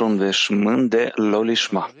ascuns într-un veșmânt de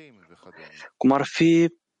lolishma, cum ar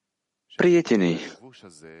fi prietenii,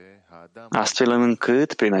 astfel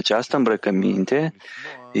încât, prin această îmbrăcăminte,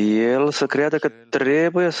 el să creadă că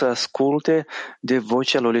trebuie să asculte de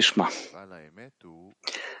vocea lui Lishma.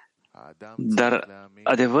 Dar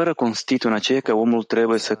adevărul constituie în aceea că omul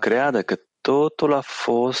trebuie să creadă că totul a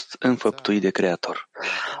fost înfăptuit de Creator.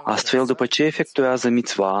 Astfel, după ce efectuează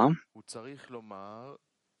mitzva,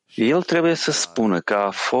 el trebuie să spună că a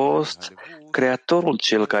fost Creatorul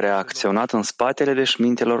cel care a acționat în spatele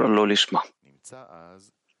veșmintelor lui Lishma.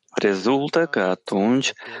 Rezultă că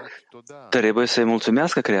atunci trebuie să-i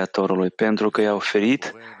mulțumească Creatorului pentru că i-a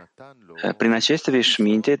oferit prin aceste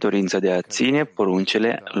veșminte dorința de a ține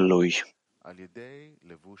poruncile lui.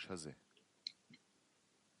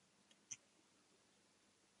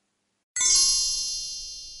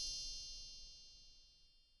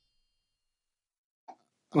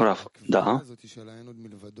 Rav, da.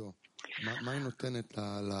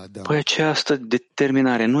 Păi această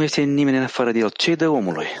determinare nu este nimeni în afară de el. Ce-i dă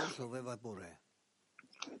omului?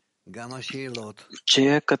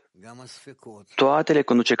 Ceea că toate le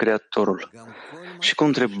conduce Creatorul. Și cu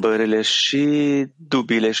întrebările, și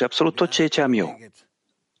dubile, și absolut tot ceea ce am eu.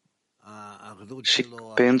 Și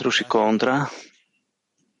pentru și contra,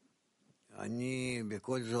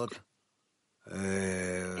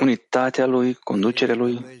 unitatea lui, conducerea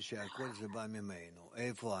lui.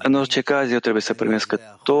 În orice caz, eu trebuie să primesc că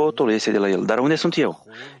totul este de la el. Dar unde sunt eu?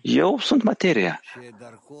 Eu sunt materia.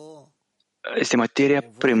 Este materia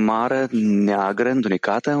primară, neagră,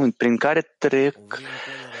 îndunecată, prin care trec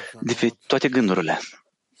toate gândurile.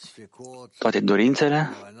 toate dorințele,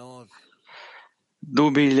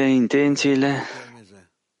 dubiile, intențiile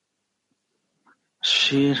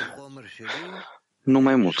și nu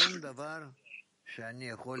mai mult.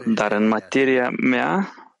 Dar în materia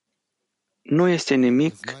mea nu este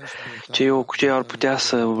nimic ce eu ar putea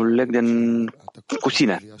să leg cu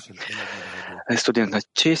sine. Student,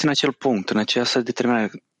 ce este în acel punct, în această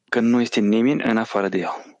determinare, că nu este nimeni în afară de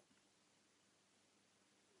el?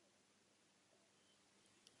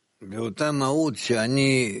 באותה מהות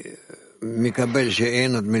שאני מקבל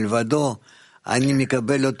שאין עוד מלבדו, אני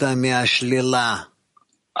מקבל אותה מהשלילה.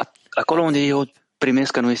 Acolo unde eu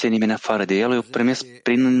primesc că nu este nimeni afară de el, eu primesc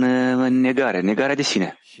prin negarea de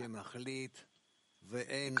sine.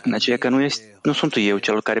 În aceea că nu sunt eu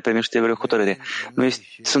cel care primește hotărâre,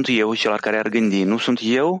 sunt eu cel care ar gândi, nu sunt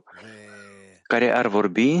eu care ar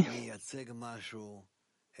vorbi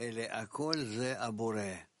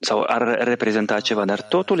sau ar reprezenta ceva, dar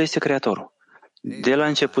totul este Creatorul, de la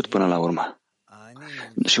început până la urmă.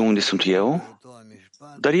 Și unde sunt eu?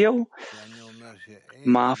 Dar eu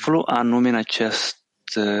mă aflu anume în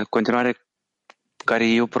această continuare care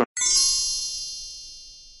eu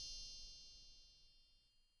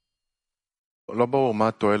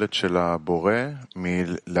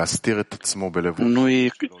nu e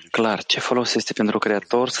clar ce folos este pentru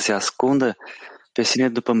Creator să se ascundă pe sine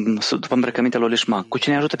după îmbrăcămintea lui Lishma. Cu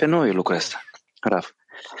cine ajută pe noi lucrul ăsta? Rav,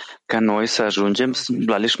 ca noi să ajungem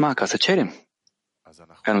la Lishma, ca să cerem.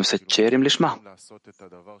 Ca noi să cerem Lishma.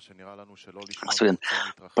 Student,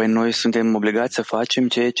 păi noi suntem obligați să facem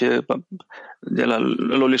ceea ce de la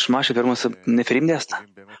Lishma și pe urmă să ne ferim de asta.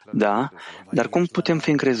 Da, dar cum putem fi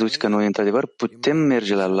încrezuți că noi, într-adevăr, putem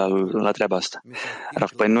merge la treaba asta? Rav,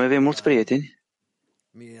 păi noi avem mulți prieteni.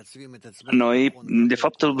 Noi, de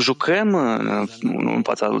fapt, jucăm în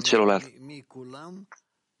fața celorlalți.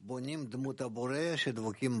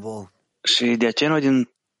 Și de aceea noi din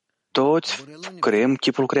toți creăm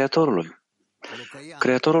chipul Creatorului.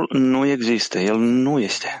 Creatorul nu există, El nu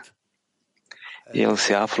este. El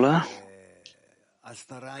se află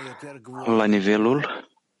la nivelul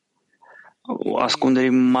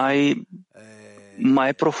ascunderii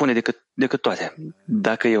mai profunde decât toate.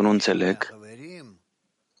 Dacă eu nu înțeleg,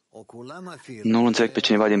 nu înțeleg pe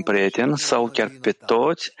cineva din prieten sau chiar pe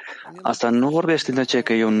toți, asta nu vorbește de aceea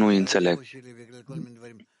că eu nu înțeleg.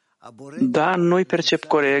 Da, nu-i percep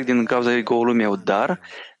corect din cauza ego-ului meu, dar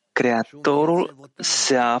Creatorul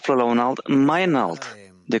se află la un alt, mai înalt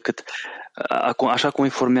decât așa cum îi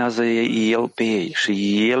formează El pe ei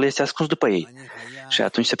și El este ascuns după ei. Și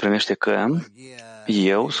atunci se primește că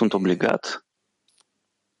eu sunt obligat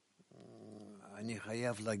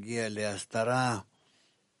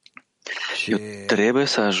eu trebuie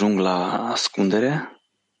să ajung la ascundere,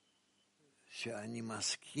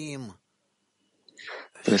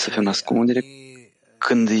 trebuie să fiu în ascundere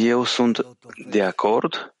când eu sunt de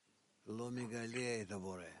acord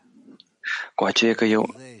cu aceea că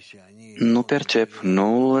eu nu percep,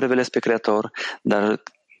 nu revelez pe Creator, dar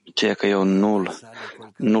ceea că eu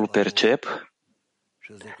nu-l percep,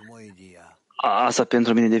 asta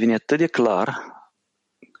pentru mine devine atât de clar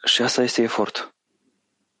și asta este efort.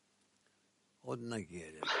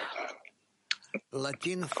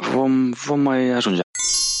 Vom mai ajunge.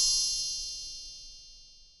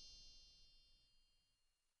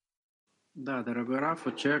 Da,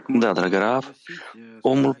 dragă Rav,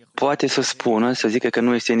 omul poate să spună, să zică că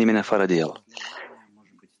nu este nimeni afară de el.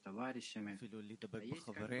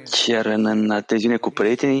 Chiar în atențiune cu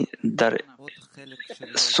prietenii, dar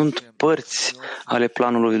sunt părți ale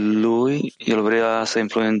planului lui, el vrea să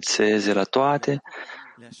influențeze la toate.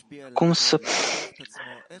 Cum să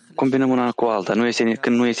combinăm una cu alta?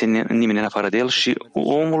 Când nu este nimeni în afară de el și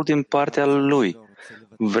omul din partea lui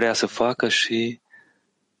vrea să facă și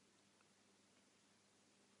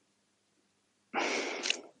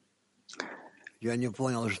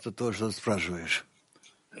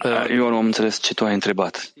eu nu am înțeles ce tu ai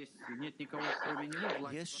întrebat.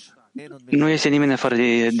 Nu este nimeni afară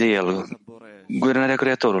de el, guvernarea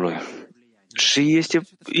Creatorului. Și este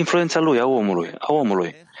influența lui, a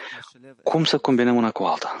omului. Cum să combinăm una cu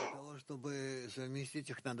alta?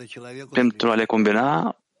 Pentru a le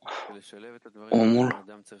combina, omul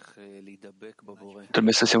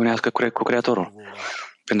trebuie să se unească cu Creatorul,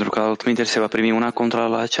 pentru că altminteri se va primi una contra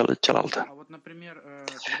la cealaltă.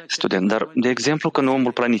 Student, dar, de exemplu, când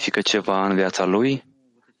omul planifică ceva în viața lui,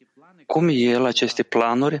 cum el aceste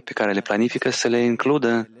planuri pe care le planifică să le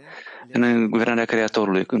includă în guvernarea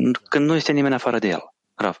Creatorului, când nu este nimeni afară de el,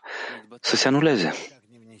 Rav, să se anuleze.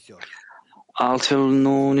 Altfel,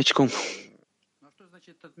 nu nicicum.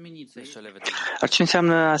 Ce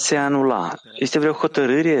înseamnă a se anula? Este vreo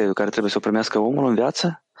hotărâre care trebuie să o primească omul în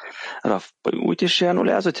viață? Rav, păi uite și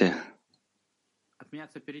anulează-te.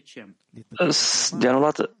 De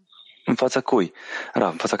anulat în fața cui?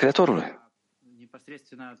 Rav, în fața Creatorului.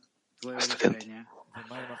 Student.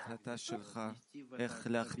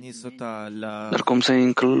 Dar cum să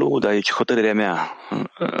includ aici hotărârea mea,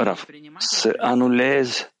 Rav? Să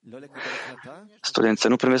anulez? Student, să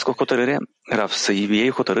nu primesc o hotărâre? Rav, să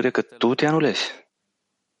iei hotărâre că tu te anulezi.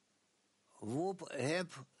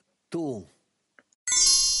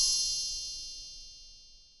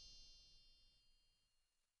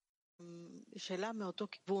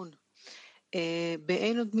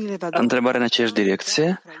 Întrebarea în aceeași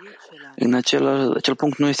direcție. În acel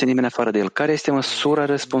punct nu este nimeni afară de el. Care este măsura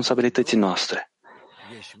responsabilității noastre?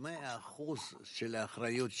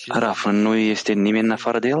 Rav, nu este nimeni în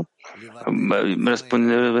afară de el?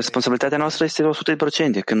 Responsabilitatea noastră este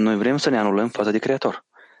 100% când noi vrem să ne anulăm față de Creator.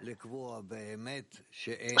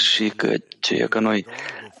 Și că noi,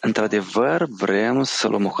 într-adevăr, vrem să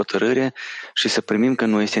luăm o hotărâre și să primim că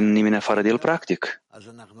nu este nimeni afară de el practic.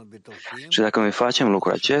 Și dacă noi facem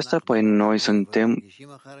lucrul acesta, păi noi suntem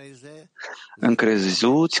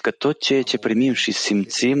încrezuți că tot ceea ce primim și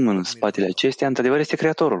simțim în spatele acestea, într-adevăr, este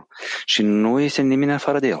Creatorul și nu este nimeni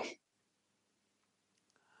afară de el.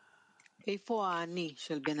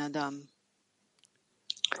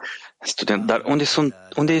 Student, dar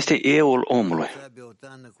unde este euul omului?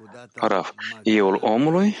 Rav, euul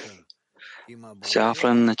omului se află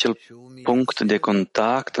în acel punct de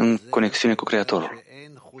contact, în conexiune cu Creatorul,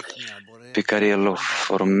 pe care el o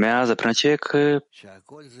formează prin aceea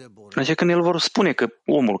când el vor spune că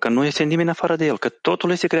omul, că nu este nimeni afară de el, că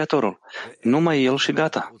totul este Creatorul, numai el și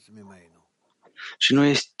gata. Și nu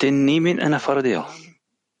este nimeni în afară de el.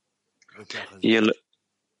 El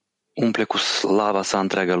umple cu slava sa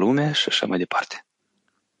întreaga lume și așa mai departe.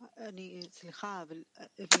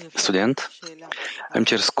 Student, îmi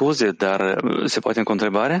cer scuze, dar se poate încă o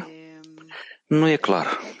întrebare? Nu e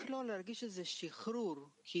clar.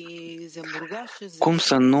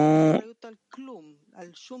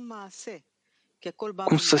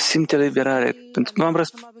 Cum să simt eliberare? Pentru că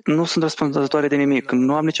nu sunt răspunzătoare de nimic,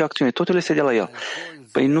 nu am nicio acțiune, totul este de la el.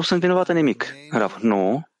 Păi nu sunt vinovată nimic. Rav,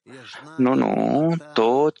 nu,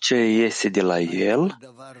 tot ce iese de la el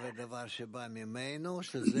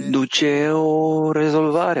duce o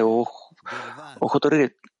rezolvare, o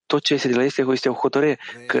hotărâre. Tot ce iese de la el este o hotărâre,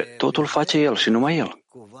 că totul face el și numai el.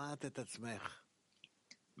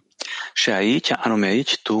 Și aici, anume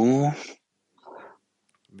aici, tu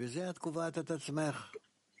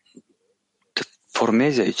te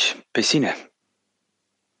formezi aici, pe sine.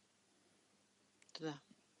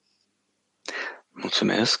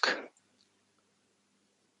 Mulțumesc.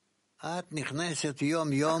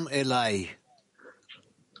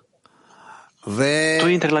 Tu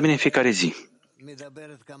intri la mine în fiecare zi.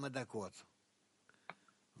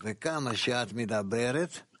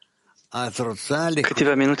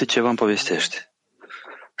 Câteva minute ceva îmi povestești.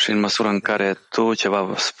 Și în măsura în care tu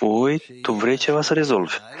ceva spui, tu vrei ceva să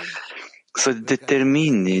rezolvi. Să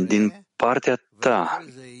determini din partea ta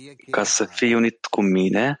ca să fii unit cu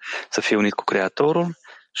mine, să fii unit cu Creatorul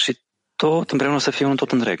și tot împreună să fie un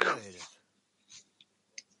tot întreg.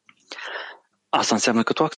 Asta înseamnă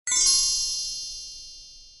că tu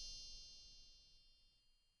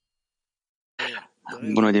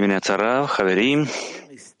Bună dimineața, Rav, Haverim.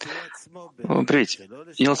 Priviți,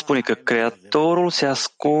 el spune că Creatorul se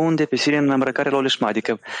ascunde pe sine în îmbrăcarea lui Lishma,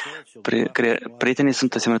 adică prietenii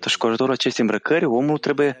sunt asemănători și cu ajutorul acestei îmbrăcări, omul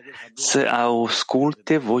trebuie să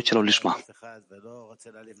asculte vocea lui Lishma.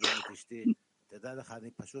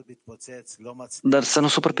 Dar să nu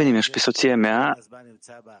supăr pe nimeni și pe soția mea.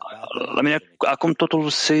 La mine acum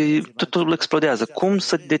totul explodează. Cum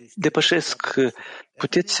să depășesc?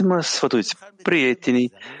 Puteți să mă sfătuiți.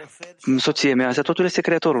 Prietenii, soția mea, astea, totul este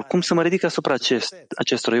Creatorul. Cum să mă ridic asupra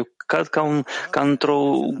acestora? Eu cad ca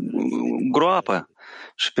într-o groapă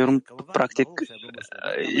și pe urmă, practic,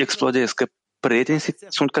 explodez. Că prietenii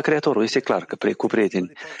sunt ca Creatorul. Este clar că cu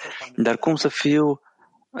prieteni. Dar cum să fiu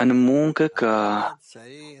în muncă ca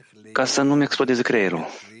să nu-mi explodeze creierul?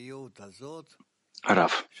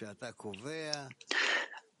 Rav,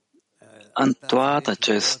 în toată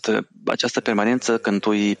această permanență, când tu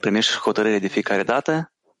îi primești hotărâre de fiecare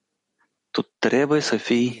dată, tu trebuie să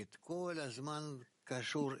fii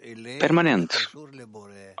permanent,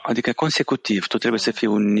 adică consecutiv. Tu trebuie să fii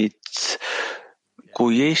unit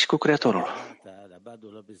cu ei și cu Creatorul.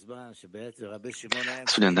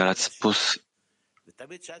 Student, dar ați spus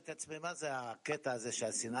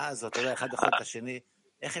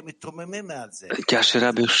Chiar și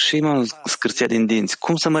Rabbi Shimon scârția din dinți.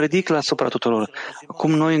 Cum să mă ridic la asupra tuturor?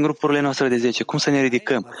 Cum noi în grupurile noastre de 10, cum să ne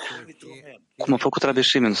ridicăm? Cum a făcut Rabbi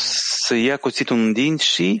Shimon? Să ia cuțitul în dinți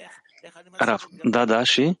și... Rav, da,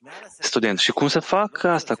 și student. Și cum să fac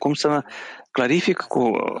asta? Cum să clarific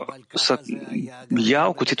să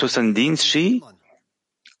iau cuțitul în dinți și...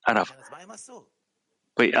 Rav.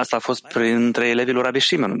 Păi asta a fost printre elevii lui Rabbi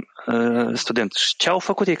Shimon, student. Și ce au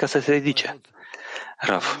făcut ei ca să se ridice?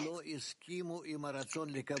 Rav.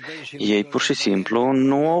 Ei pur și simplu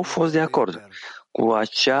nu au fost de acord cu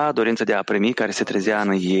acea dorință de a primi care se trezea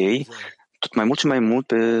în ei, tot mai mult și mai mult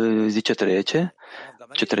pe zi ce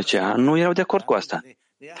trecea, nu erau de acord cu asta.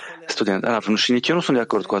 Student, Rav, și nici eu nu sunt de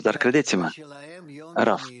acord cu asta, dar credeți-mă,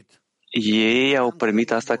 Rav, ei au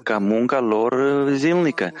primit asta ca munca lor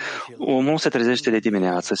zilnică. Omul se trezește de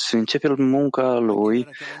dimineață și începe munca lui,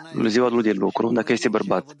 ziua lui de lucru, dacă este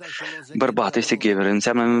bărbat. Bărbat este gever,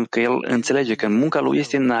 înseamnă că el înțelege că munca lui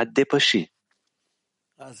este în a depăși.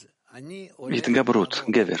 Este gabrut,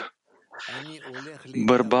 gever.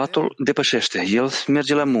 Bărbatul depășește, el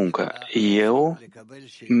merge la muncă. Eu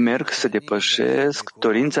merg să depășesc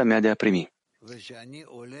dorința mea de a primi.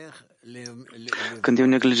 Când eu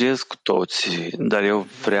neglijez cu toți, dar eu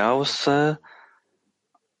vreau să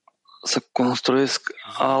construiesc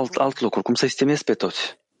alt lucru, cum să stimez pe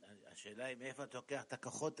toți.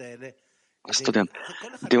 Student,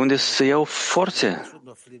 de unde să iau forțe?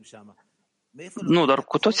 Nu, dar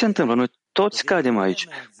cu toți se întâmplă. Noi toți cadem aici.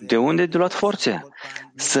 De unde de luat forțe?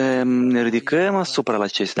 Să ne ridicăm asupra la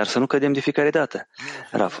acestea, dar să nu cădem de fiecare dată.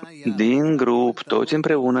 Raf, din grup, toți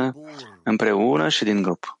împreună și din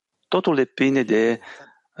grup. Totul depinde de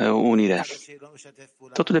unire.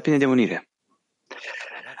 Totul depinde de unire.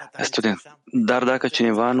 Student, dar dacă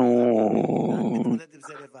cineva nu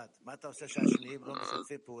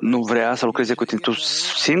vrea să lucreze cu tine, tu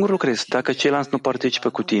singur lucrezi. Dacă ceilalți nu participă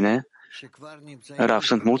cu tine, Rav,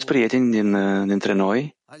 sunt mulți prieteni dintre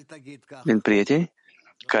noi, din prieteni,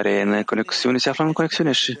 care în conexiune se află în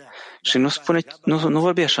conexiune și nu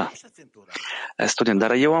vorbi așa. Student,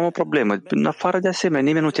 dar eu am o problemă. În afară de asemenea,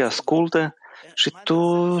 nimeni nu te ascultă și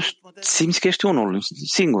tu simți că ești unul,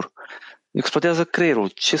 singur. Explodează creierul.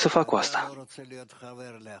 Ce să fac cu asta?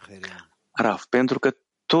 Rav, pentru că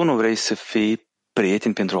tu nu vrei să fii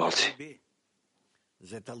prieten pentru alții.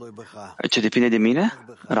 Ce depinde de mine?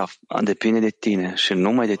 Rav, depinde de tine și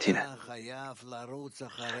numai de tine.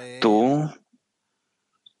 Tu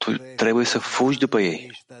trebuie să fugi după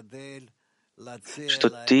ei și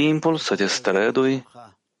tot timpul să te strădui,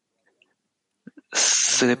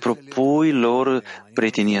 să le propui lor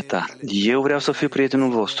prietenia ta. Eu vreau să fiu prietenul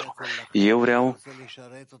vostru. Eu vreau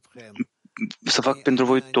să fac pentru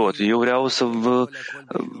voi tot. Eu vreau să vă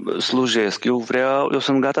slujesc. Eu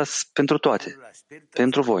sunt gata pentru toate.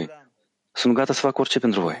 Pentru voi. Sunt gata să fac orice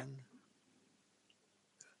pentru voi.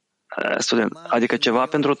 Student, adică ceva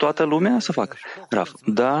pentru toată lumea să fac? Rav,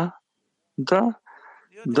 da,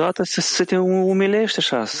 să te umilești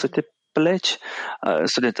așa, să te pleci.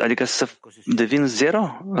 Student, adică să devin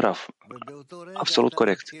zero? Rav, absolut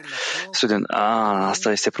corect. Student,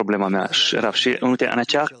 asta este problema mea. Rav, și uite, în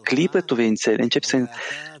acea clipă tu vei începi să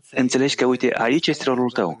înțelegi că, uite, aici este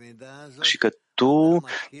rolul tău și că tu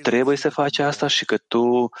trebuie să faci asta și că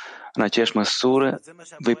tu, în aceeași măsură,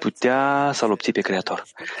 vei putea să-L obții pe Creator.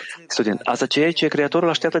 Student, asta ce Creatorul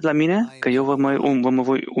așteaptă de la mine? Că eu mă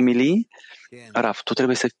voi umili? Rav, tu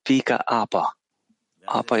trebuie să fii ca apa.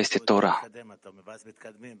 Apa este Torah.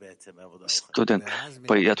 Student,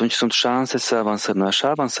 păi atunci sunt șanse să avansăm. Noi așa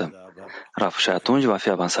avansăm. Rav, și atunci va fi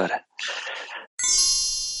avansare.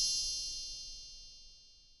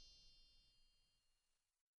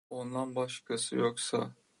 Ondan başkası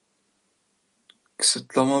yoksa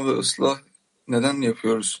kısıtlama ve ıslah neden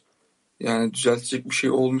yapıyoruz? Yani düzeltecek bir şey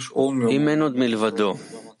olmuyor mu?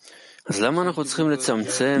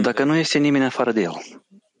 Dacă nu este nimeni afară de el,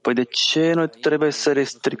 păi de ce noi trebuie să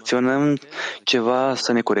restricționăm ceva,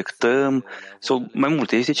 să ne corectăm? Sau mai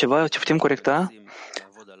mult, este ceva ce putem corecta?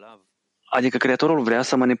 Adică Creatorul vrea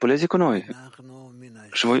să manipuleze cu noi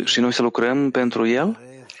și noi să lucrăm pentru el?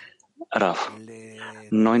 Rav,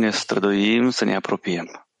 noi ne străduim să ne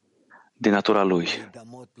apropiem de natura Lui,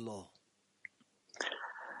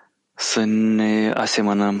 să ne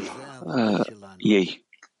asemănăm ei.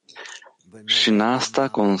 Și în asta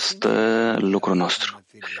constă lucrul nostru.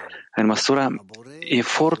 În măsura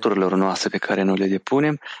eforturilor noastre pe care noi le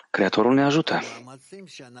depunem, Creatorul ne ajută.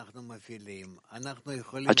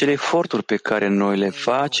 Acele eforturi pe care noi le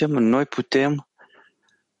facem, noi putem,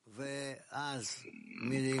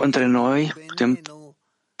 între noi, putem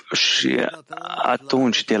Și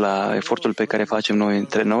atunci, de la efortul pe care facem noi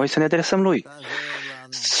între noi, să ne adresăm Lui,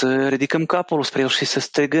 să ridicăm capul spre El și să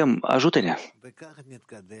strigăm, ajută-ne.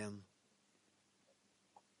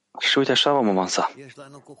 Și uite, așa vom avansa.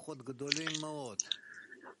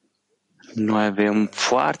 Noi avem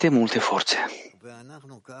foarte multe forțe.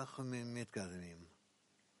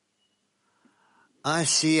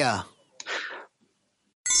 Asia.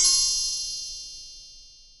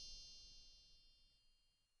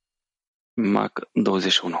 Mac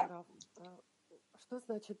 21.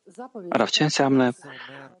 Rav, ce înseamnă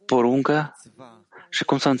poruncă și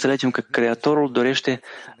cum să înțelegem că Creatorul dorește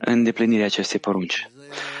îndeplinirea acestei porunci?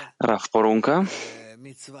 Rav, poruncă,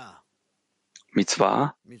 mitzvah,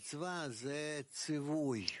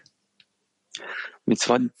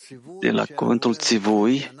 de la cuvântul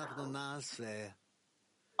tzivui,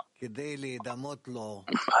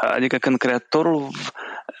 adică când Creatorul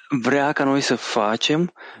vrea ca noi să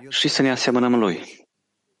facem și să ne asemănăm Lui.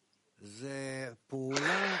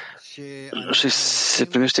 Și se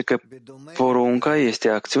primește că porunca este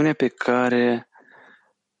acțiunea pe care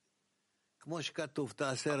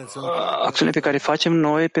facem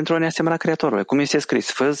noi pentru a ne asemăna Creatorului. Cum este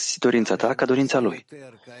scris, fă-ți dorința ta ca dorința Lui.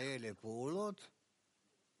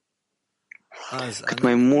 Cât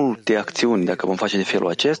mai multe acțiuni, dacă vom face de felul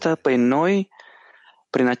acesta, păi noi,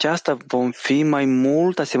 prin aceasta, vom fi mai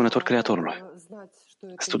mult asemănători Creatorului.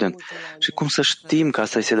 Student. Și cum să știm că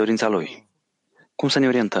asta este dorința Lui? Cum să ne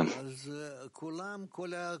orientăm?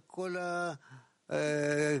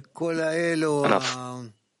 Rav.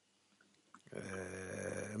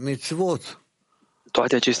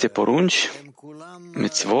 Toate aceste porunci,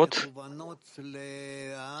 mitzvot,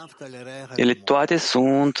 ele toate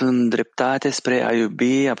sunt îndreptate spre a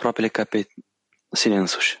iubi aproapele ca pe sine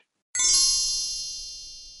însuși.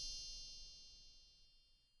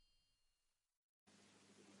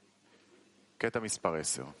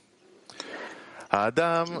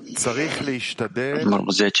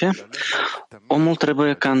 Numărul 10. Omul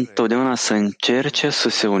trebuie ca întotdeauna să încerce să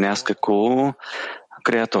se unească cu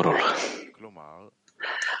Creatorul,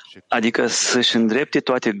 adică să-și îndrepte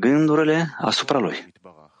toate gândurile asupra Lui.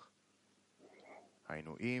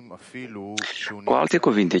 Cu alte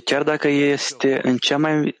cuvinte, chiar dacă este în cea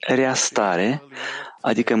mai rea stare,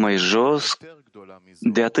 adică mai jos,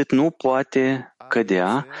 de atât nu poate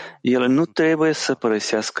cădea, el nu trebuie să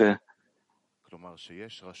părăsească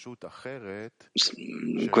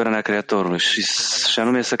guvernarea Creatorului și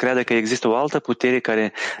anume să creadă că există o altă putere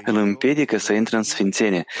care îl împiedică să intre în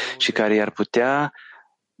sfințenie și care i-ar putea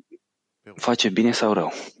face bine sau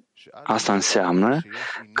rău. Asta înseamnă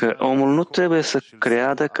că omul nu trebuie să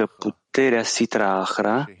creadă că puterea Sitra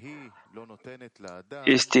Achra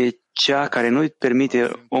este cea care nu îi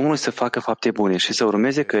permite omului să facă fapte bune și să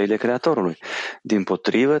urmeze căile Creatorului.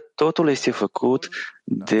 Dimpotrivă, totul este făcut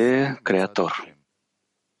de Creator.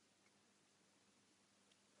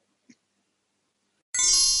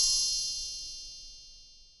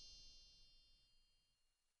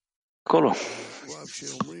 Acolo.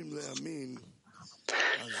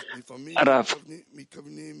 Rav,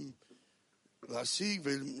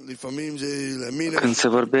 când se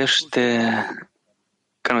vorbește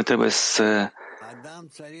că noi trebuie să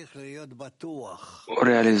o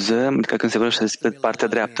realizăm, adică când se vorbește despre partea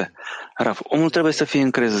dreaptă, Rav, omul trebuie să fie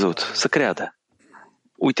încrezut, să creadă.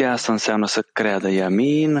 Uite, asta înseamnă să creadă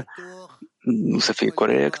Yamin, să fie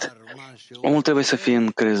corect. Omul trebuie să fie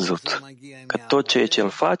încrezut că tot ceea ce el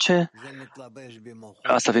face,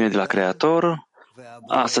 asta vine de la Creator,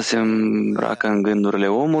 asta se îmbracă în gândurile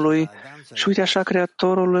omului și uite așa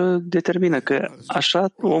Creatorul determină că așa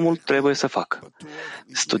omul trebuie să facă.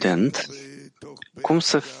 Student, cum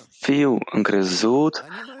să fiu încrezut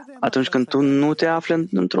atunci când tu nu te afli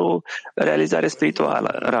într-o realizare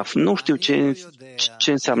spirituală? Raf, nu știu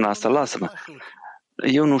ce înseamnă asta, lasă-mă.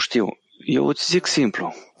 Eu nu știu. Eu îți zic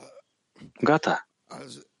simplu. Gata.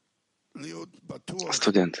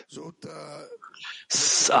 Student.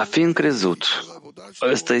 A fi încrezut.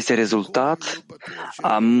 Ăsta este rezultat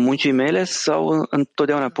a muncii mele sau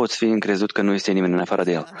întotdeauna poți fi încrezut că nu este nimeni în afară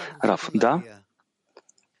de el? Raf, da?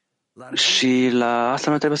 Și la asta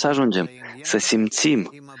noi trebuie să ajungem. Să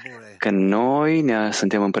simțim că noi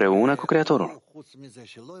suntem împreună cu Creatorul.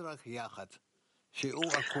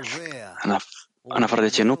 În afară de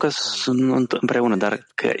ce? Nu că sunt împreună, dar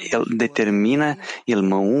că El determină, El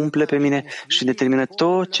mă umple pe mine și determină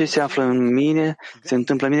tot ce se află în mine, se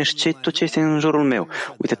întâmplă în mine și tot ce este în jurul meu.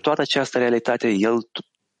 Uite, toată această realitate,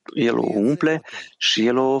 El o umple și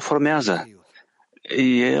El o formează.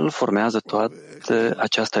 El formează toată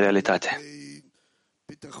această realitate.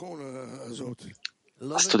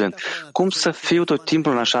 Student, cum să fiu tot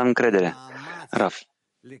timpul în așa încredere? Raf,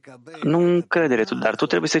 nu încredere, dar tu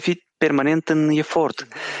trebuie să fii permanent în efort,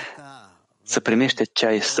 să primești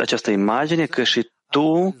această imagine că și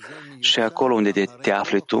tu și acolo unde te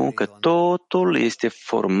afli tu, că totul este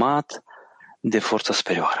format de forța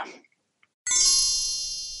superioară.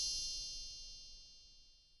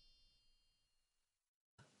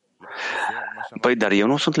 Păi, dar eu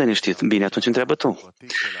nu sunt liniștit. Bine, atunci întreabă tu.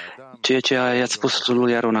 Ceea ce ai spus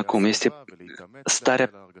lui Aron acum este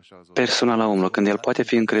starea personală a omului, când el poate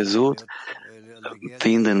fi încrezut,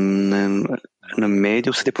 fiind în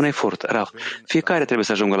mediu, să depune efort. Raf, fiecare trebuie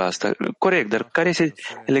să ajungă la asta. Corect, dar care este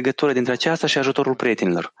legătura dintre aceasta și ajutorul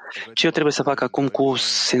prietenilor? Ce eu trebuie să fac acum cu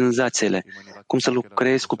senzațiile? Cum să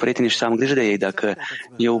lucrez cu prietenii și să am grijă de ei dacă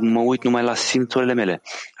eu mă uit numai la simțurile mele?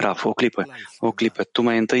 Raf, o clipă. Tu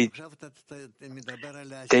mai întâi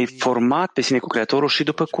te-ai format pe sine cu Creatorul și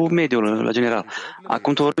după cu mediul la general.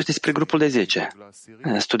 Acum tu vorbești despre grupul de 10.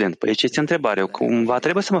 Student, păi ce este întrebarea? Cumva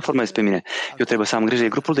trebuie să mă formez pe mine. Eu trebuie să am grijă de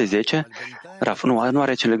grupul de 10? Raf, nu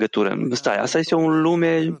are ce legătură. Stai, asta este o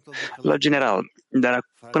lume la general. Dar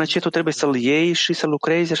până ce tu trebuie să-l iei și să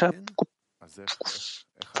lucrezi așa cu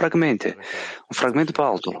fragmente. Un fragment după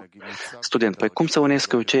altul. Student, păi cum să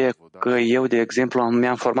unesc eu ceea că eu, de exemplu,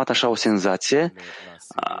 mi-am format așa o senzație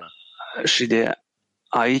și de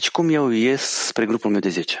aici cum eu ies spre grupul meu de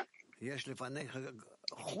 10?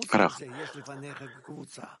 Raf.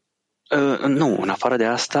 Nu, în afară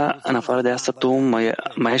de asta tu mai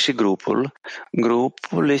ai și grupul.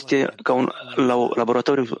 Grupul este ca un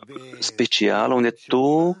laboratoriu special unde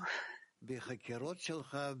tu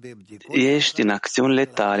ești în acțiunile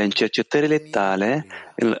tale, în cercetările tale,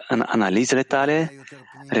 în analizele tale,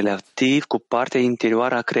 relativ cu partea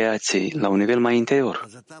interioară a creației, la un nivel mai interior.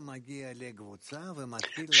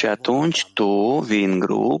 Și atunci tu vii în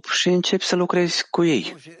grup și începi să lucrezi cu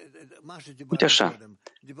ei. Uite așa.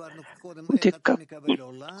 Uite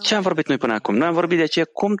ce am vorbit noi până acum? Noi am vorbit de aceea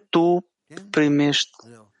cum tu primești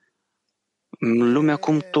lumea,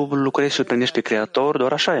 cum tu lucrezi și îl primești pe Creator,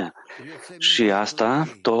 doar așa e. Și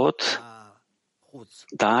asta tot,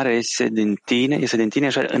 dar este din tine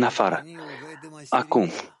așa în afară.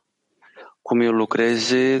 Acum, cum eu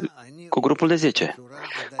lucrez cu grupul de 10?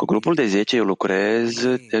 Cu grupul de 10 eu lucrez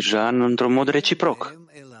deja într-un mod reciproc.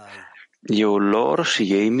 Eu lor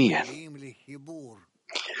și ei mie.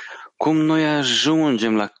 Cum noi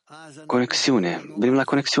ajungem la conexiune, venim la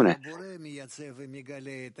conexiune.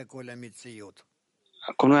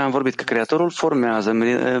 Cum noi am vorbit că Creatorul formează,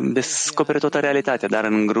 descopere toată realitatea, dar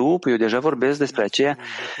în grup eu deja vorbesc despre aceea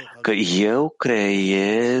că eu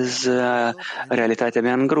creez realitatea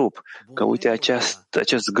mea în grup. Că uite,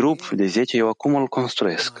 acest grup de 10 eu acum îl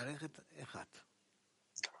construiesc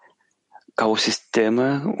ca o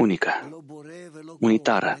sistemă unică,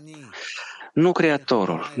 unitară. Nu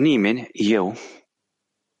Creatorul, nimeni, eu.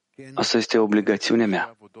 Asta este obligațiunea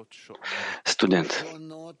mea. Student.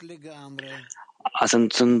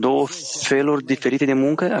 Sunt două feluri diferite de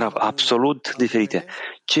muncă, absolut diferite.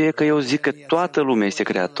 Ce că eu zic că toată lumea este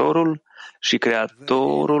Creatorul și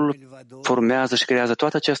Creatorul formează și creează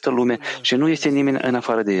toată această lume și nu este nimeni în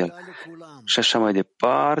afară de el. Și așa mai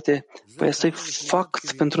departe. Păi asta e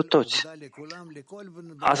fapt pentru toți.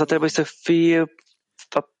 Asta trebuie să fie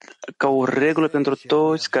ca o regulă pentru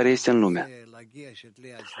toți care este în lume.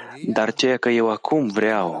 Dar ceea că eu acum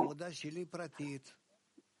vreau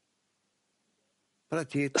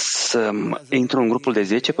să intru în grupul de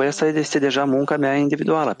 10, păi asta este deja munca mea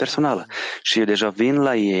individuală, personală. Și eu deja vin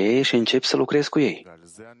la ei și încep să lucrez cu ei.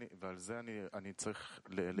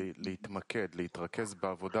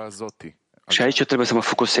 Și aici eu trebuie să mă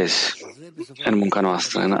focusez în munca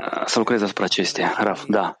noastră, să lucrez asupra acesteia. Raf,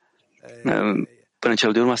 da. Până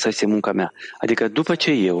cel de urmă, asta este munca mea. Adică după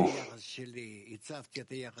ce eu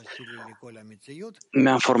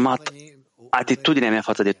mi-am format atitudinea mea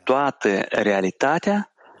față de toată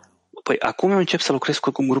realitatea, păi acum eu încep să lucrez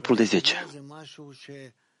cu grupul de 10.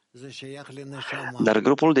 Dar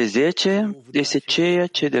grupul de 10 este ceea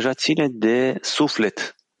ce deja ține de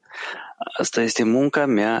suflet. Asta este munca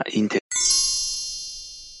mea interioară.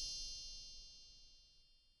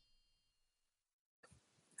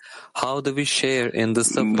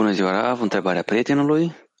 Bună ziua, Rav, întrebarea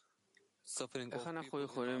prietenului.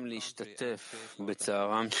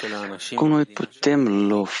 Cum noi putem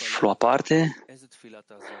lua parte?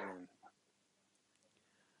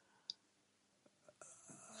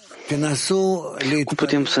 Cum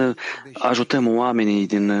putem să ajutăm oamenii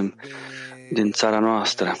din țara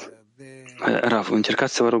noastră? Rav,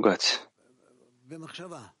 încercați să vă rugați.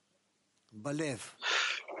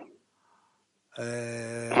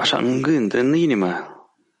 așa în gând, în inimă.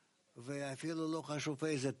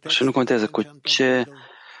 Și nu contează cu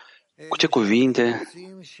ce cuvinte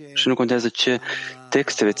și nu contează ce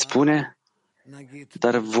texte veți spune,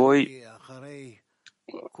 dar voi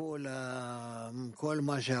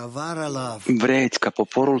vreți ca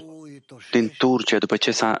poporul din Turcia, după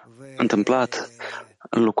ce s-a întâmplat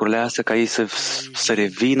lucrurile astea, ca ei să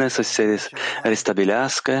revină, să se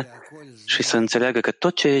restabilească și să înțeleagă că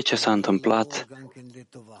tot ce s-a întâmplat,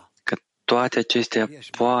 că toate acestea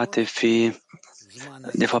poate fi,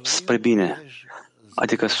 de fapt, spre bine.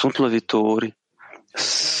 Adică sunt lovituri,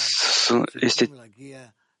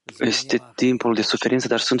 este timpul de suferință,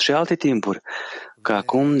 dar sunt și alte timpuri. Că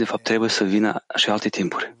acum, de fapt, trebuie să vină și alte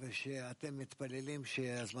timpuri.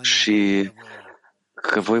 Și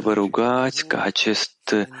că voi vă rugați ca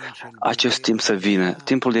acest timp să vină,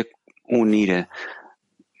 timpul de unire,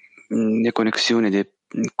 de conexiune, de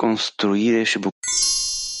construire și bucurie.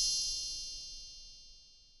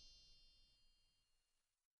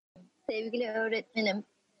 Sevgili öğretmenim,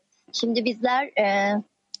 şimdi bizler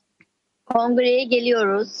kongreye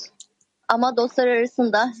geliyoruz ama dostlar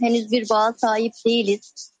arasında henüz bir bağa sahip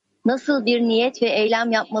değiliz. Nasıl bir niyet ve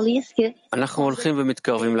eylem yapmalıyız ki?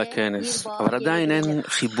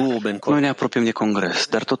 Noi ne apropiem de congres,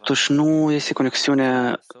 dar totuși nu este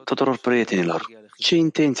conexiunea tuturor prietenilor. Ce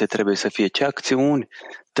intenție trebuie să fie, ce acțiuni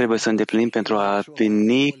trebuie să îndeplinim pentru a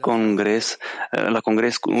veni la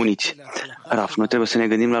congres uniți. Raf, noi trebuie să ne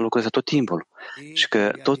gândim la lucrul ăsta tot timpul și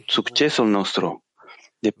că tot succesul nostru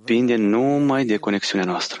depinde numai de conexiunea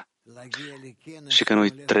noastră și că noi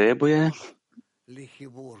trebuie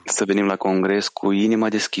să venim la congres cu inima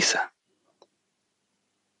deschisă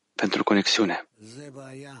pentru conexiune.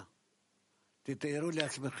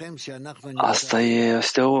 Asta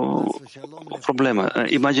este o problemă.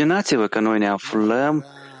 Imaginați-vă că noi ne aflăm,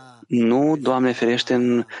 nu, Doamne ferește,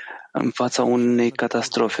 în fața unei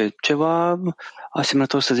catastrofe, ceva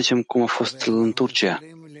asemănător, să zicem, cum a fost în Turcia.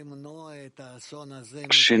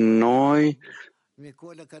 Și noi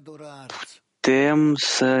putem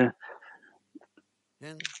să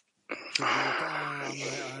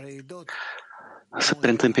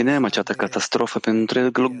preîntâmpinăm această catastrofă pentru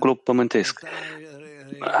întreg glob pământesc.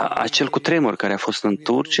 Acel cutremur care a fost în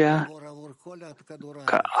Turcia,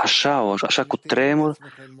 ca așa cutremur,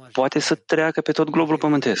 poate să treacă pe tot globul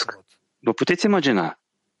pământesc. Vă puteți imagina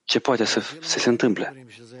ce poate să se întâmple?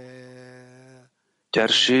 Chiar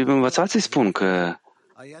și învățații spun că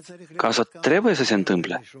asta trebuie să se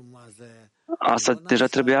întâmple. Asta deja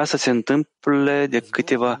trebuia să se întâmple de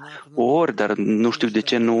câteva ori, dar nu știu de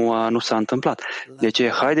ce nu s-a întâmplat. De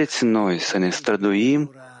aceea, haideți noi să ne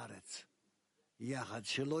străduim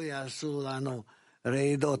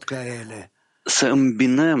să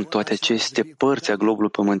îmbinăm toate aceste părți a globului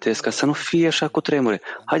pământesc, ca să nu fie așa cu tremure.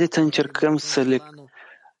 Haideți să încercăm să le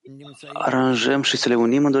aranjăm și să le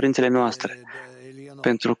unim în dorințele noastre.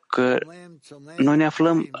 Pentru că noi ne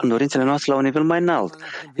aflăm în dorințele noastre la un nivel mai înalt.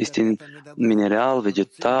 Este mineral,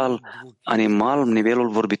 vegetal, animal, nivelul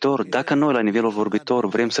vorbitor. Dacă noi la nivelul vorbitor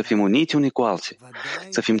vrem să fim uniți unii cu alții,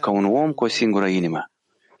 să fim ca un om cu o singură inimă,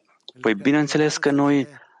 păi bineînțeles că noi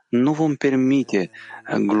nu vom permite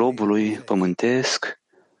globului pământesc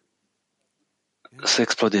să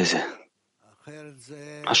explodeze.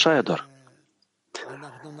 Așa e doar.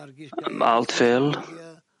 Altfel,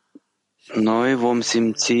 noi vom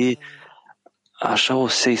simți așa o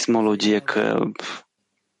seismologie că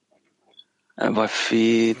va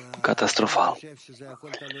fi catastrofal.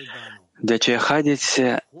 De aceea, haideți,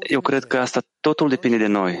 eu cred că asta totul depinde de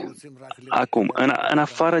noi. Acum, în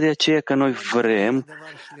afară de aceea că noi vrem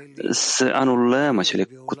să anulăm acele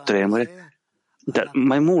cutremure, dar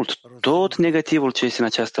mai mult, tot negativul ce este în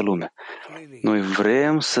această lume. Noi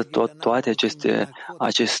vrem să toate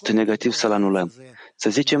acest negativ să-l anulăm. Să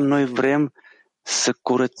zicem, noi vrem să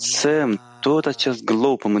curățăm tot acest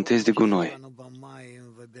glob pământesc de gunoi,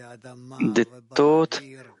 de tot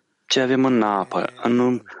ce avem în apă,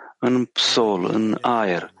 în sol, în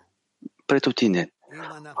aer, pretutindeni.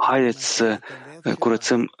 Haideți să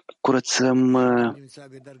curățăm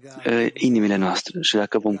inimile noastre. Și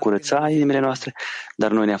dacă vom curăța inimile noastre,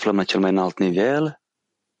 dar noi ne aflăm la cel mai înalt nivel,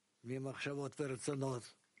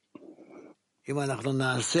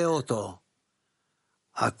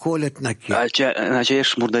 în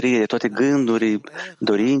aceeași murdărie de toate gânduri,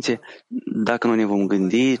 dorințe, dacă noi ne vom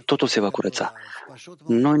gândi, totul se va curăța.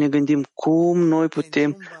 Noi ne gândim cum noi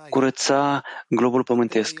putem curăța globul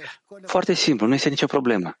pământesc. Foarte simplu, nu este nicio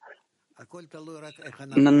problemă.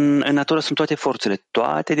 În natură sunt toate forțele,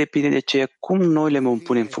 toate depinde de ceea cum noi le vom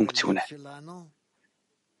pune în funcțiune.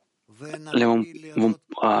 le vom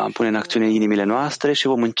pune în acțiune inimile noastre și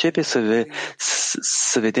vom începe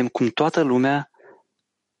să vedem cum toată lumea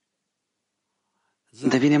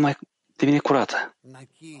devine curată,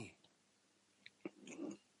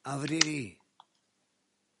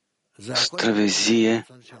 străvezie,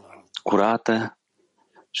 curată,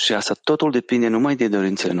 și asta totul depinde numai de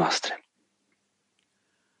dorințele noastre.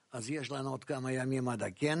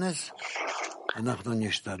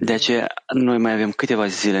 De aceea, noi mai avem câteva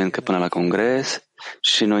zile încă până la congres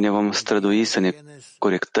și noi ne vom strădui să ne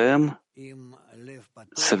corectăm,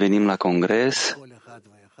 să venim la congres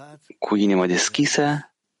cu inima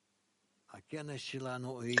deschisă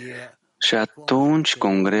și atunci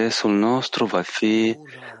congresul nostru va fi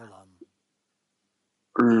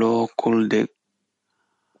locul de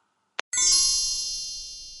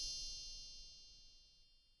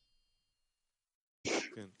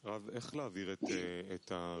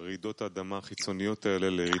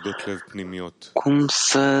cum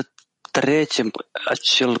să trecem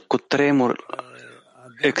acel cutremur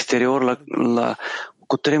exterior la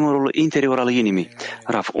cutremurul interior al inimii.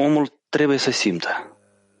 Rav, omul trebuie să simtă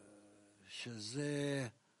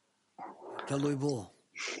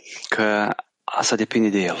că asta depinde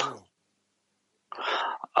de el.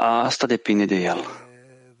 Asta depinde de el.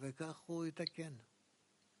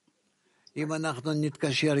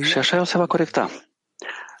 Și așa el se va corecta.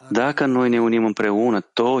 Dacă noi ne unim împreună,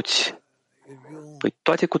 toți, păi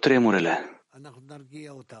toate cutremurile,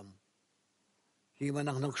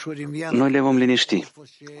 noi le vom liniști.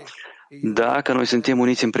 Dacă noi suntem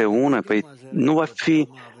uniți împreună, păi nu va fi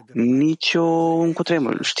niciun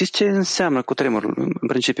cutremur. Știți ce înseamnă cutremurul în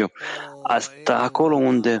principiu? Asta acolo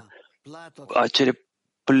unde acele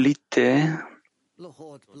plite,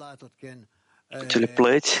 cele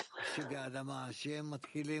plăți,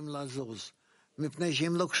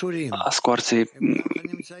 scoarței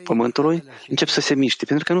pământului încep să se miște,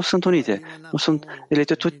 pentru că nu sunt unite. Ele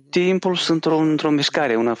tot timpul sunt într-o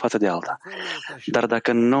mișcare, una față de alta. Dar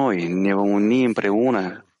dacă noi ne vom uni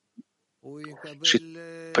împreună,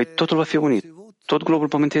 păi totul va fi unit. Tot globul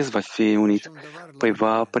pământesc va fi unit. Păi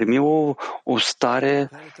va primi o stare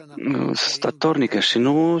statornică și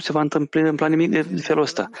nu se va întâmpla nimic de felul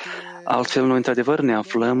ăsta. Altfel, noi, într-adevăr, ne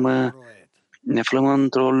aflăm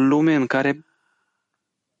într-o lume în care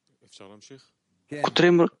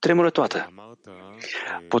tremură toată.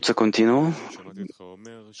 Pot să continu?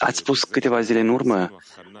 Ați spus câteva zile în urmă,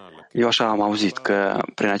 eu așa am auzit, că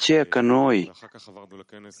prin aceea că noi,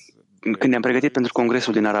 când ne-am pregătit pentru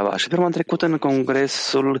congresul din Arava și am trecut în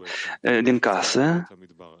congresul din casă,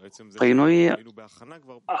 păi noi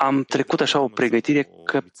am trecut așa o pregătire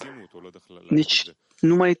că nici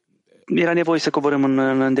nu mai era nevoie să coborăm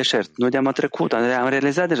în deșert. Noi am trecut, am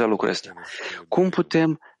realizat deja lucrul ăsta. Cum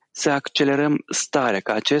putem să accelerăm starea,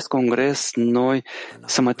 ca acest congres, noi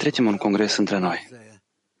să mai trecem un congres între noi?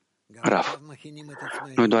 Rav,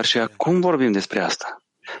 noi doar și acum vorbim despre asta.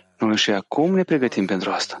 Noi și acum ne pregătim pentru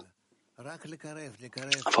asta.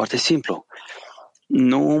 Foarte simplu.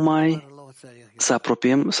 Numai să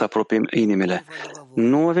apropiem inimile.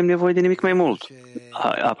 Nu avem nevoie de nimic mai mult.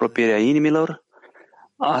 Apropierea inimilor,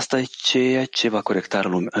 asta e ceea ce va corecta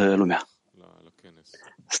lumea.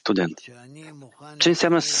 Student. Ce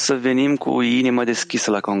înseamnă să venim cu inima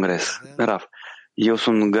deschisă la congres? Rav, eu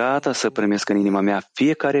sunt gata să primesc în inima mea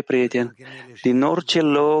fiecare prieten din orice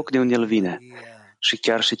loc de unde el vine. Și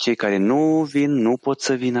chiar și cei care nu vin, nu pot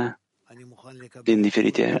să vină din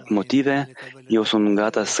diferite motive, eu sunt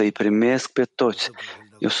gata să-i primesc pe toți.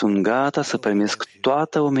 Eu sunt gata să primesc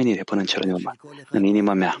toată omenirea până în cele din urmă, în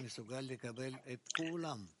inima mea.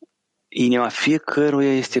 Inima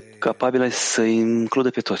fiecăruia este capabilă să includă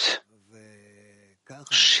pe toți.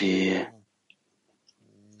 Și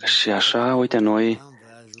așa, uite, noi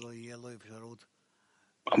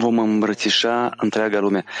vom îmbrățișa întreaga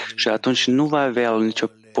lume. Și atunci nu va avea nicio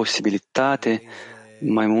posibilitate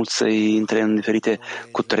mai mult să intre în diferite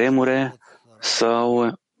cutremure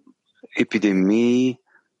sau epidemii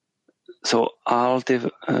sau alte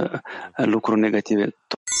lucruri negative.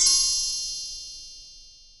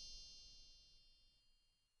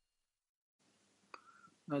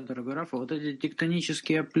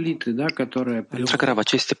 Dragă,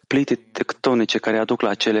 aceste plite tectonice care aduc la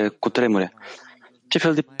acele cutremure, ce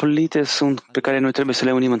fel de plite sunt pe care noi trebuie să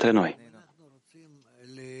le unim între noi?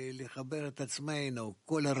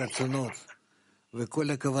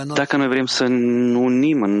 Dacă noi vrem să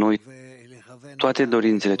unim în noi toate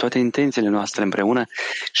dorințele, toate intențiile noastre împreună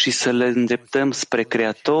și să le îndreptăm spre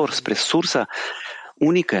Creator, spre sursa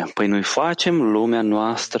unică, păi noi facem lumea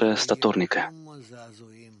noastră statornică.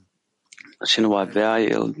 Și nu va avea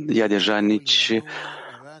ea deja nici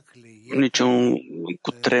niciun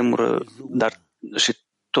cutremur, dar și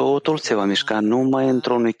totul se va mișca numai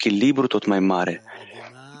într-un echilibru tot mai mare,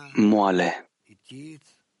 moale,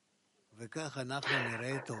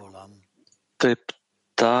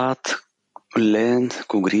 treptat, lent,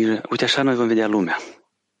 cu grijă. Uite, așa noi vom vedea lumea.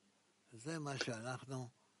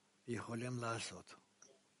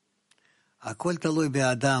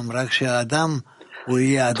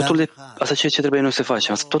 Asta ceea ce trebuie noi să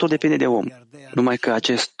facem. Totul depinde de om. Numai că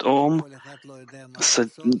acest om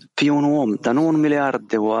să fie un om, dar nu un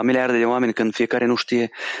miliarde de oameni când fiecare nu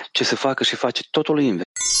știe ce să facă și face totul invers.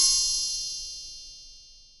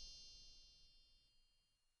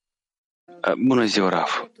 Bună ziua,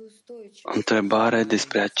 Raf. Întrebare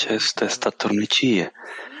despre această statornicie.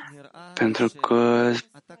 Pentru că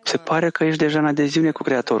se pare că ești deja în adeziune cu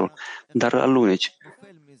Creatorul, dar aluneci.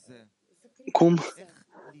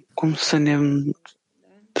 Cum să ne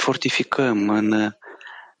fortificăm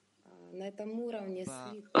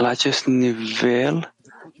la acest nivel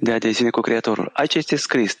de adeziune cu Creatorul? Aici este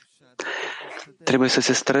scris. Trebuie să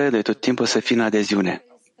se străduie tot timpul să fie în adeziune.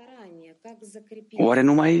 Oare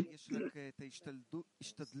numai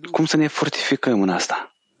cum să ne fortificăm în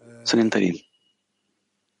asta? Să ne întărim.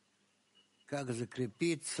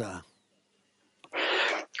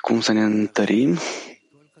 Cum să ne întărim?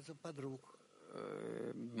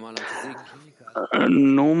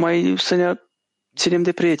 Numai să ne ținem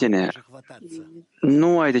de prietene.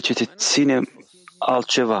 Nu ai de ce te ține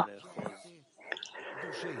altceva.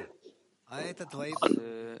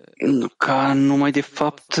 Ca numai de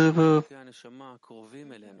fapt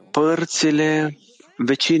părțile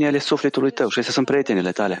vecine ale sufletului tău și astea sunt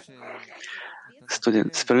prietenele tale.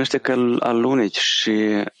 Se primește că aluneci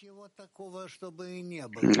și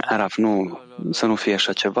Raf, nu, să nu fie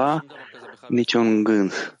așa ceva, niciun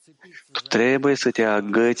gând. Tu trebuie să te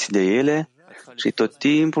agăți de ele și tot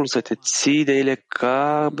timpul să te ții de ele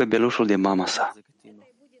ca bebelușul de mama sa.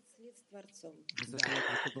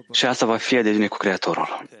 Și asta va fi adeziune cu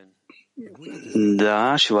Creatorul.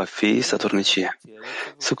 Da, și va fi statornicie.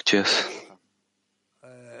 Succes!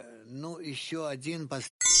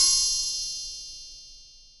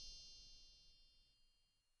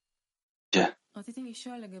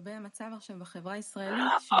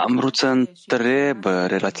 Am vrut să întreb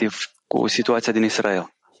relativ cu situația din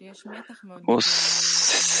Israel. O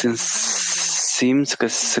simți că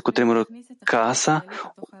se cutremură casa,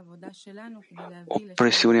 o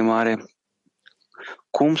presiune mare.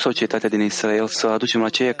 Cum societatea din Israel să aducem la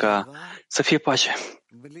aceea ca să fie pace?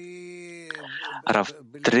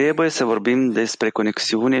 Trebuie să vorbim despre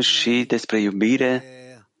conexiune și despre iubire,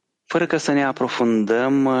 fără ca să ne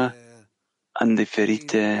aprofundăm în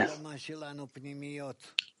diferite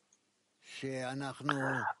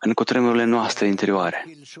în cutremurile noastre interioare.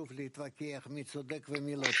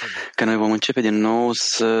 Că noi vom începe din nou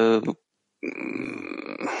să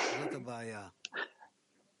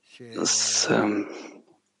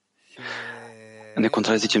ne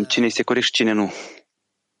contrazicem cine este corect și cine nu.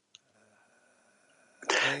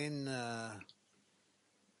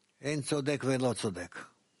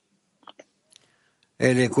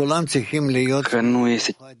 Că nu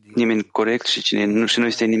este nimeni corect și nu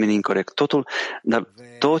este nimeni incorect. Dar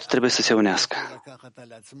toți trebuie să se unească.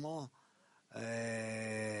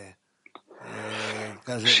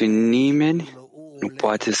 Și nimeni nu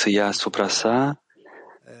poate să ia asupra sa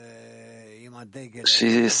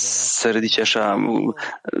și să ridice așa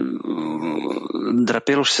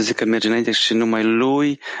drapelul și să zică merge înainte și numai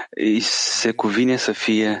lui îi se cuvine să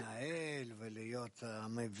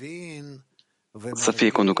fie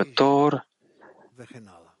conducător,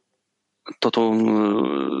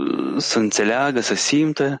 totul să înțeleagă, să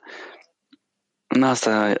simtă. În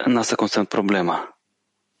asta constă problema.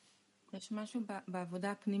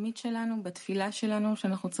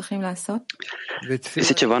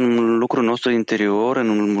 Este ceva în lucrul nostru interior,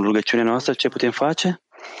 în rugăciunea noastră, ce putem face?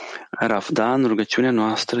 Raf, da, în rugăciunea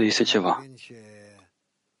noastră este ceva.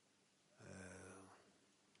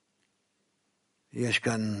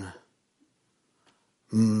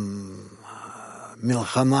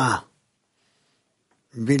 מלחמה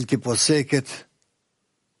בלתי פוסקת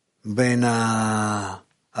בין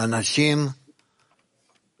האנשים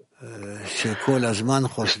שכל הזמן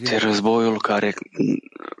חושבים. Este războiul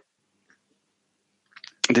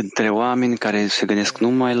dintre oameni care se gândesc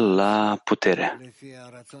numai la putere.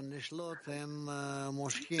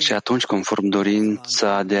 Și atunci, conform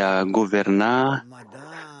dorința de a guverna,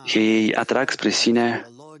 ei atrag spre sine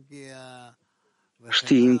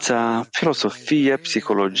știința, filosofia,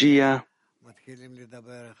 psihologia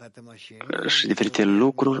și diferite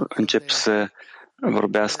lucruri, încep să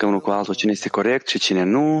vorbească unul cu altul cine este corect și cine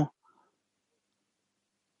nu,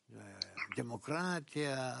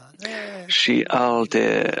 și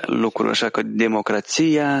alte lucruri, așa că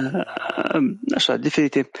democrația, așa,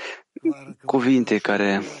 diferite cuvinte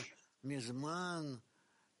care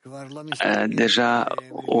deja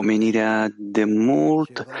omenirea de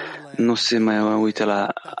mult nu se mai uită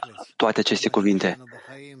la toate aceste cuvinte.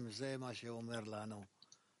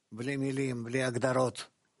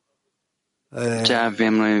 Ce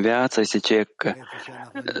avem noi în viață este ceea că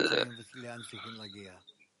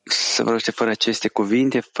se vorbește fără aceste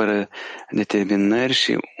cuvinte, fără determinări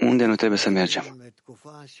și unde nu trebuie să mergem.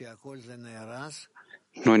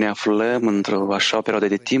 Noi ne aflăm într-o așa perioadă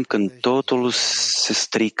de timp când totul se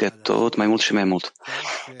strică tot mai mult și mai mult.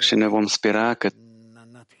 Și noi vom spera că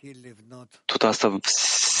tot asta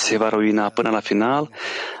se va ruina până la final,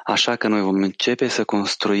 așa că noi vom începe să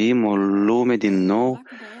construim o lume din nou,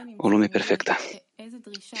 o lume perfectă.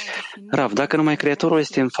 Rav, dacă numai Creatorul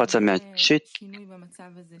este în fața mea,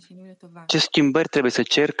 ce schimbări trebuie să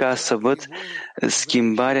cer ca să văd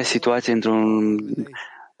schimbarea situației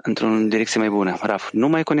într-o direcție mai bună? Rav,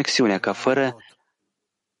 numai conexiunea, ca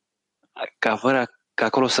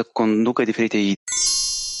acolo să conducă diferite idei.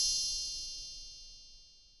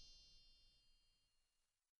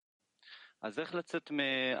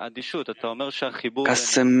 Ca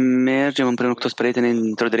să mergem împreună cu toți prietenii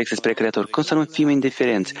într-o direcție spre Creator. Cum să nu fim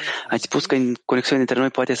indiferenți? Ați spus că conexiunea dintre noi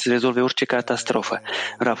poate să rezolve orice catastrofă.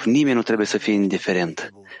 Rav, nimeni nu trebuie să fie indiferent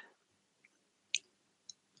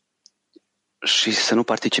și să nu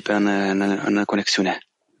participe în conexiune.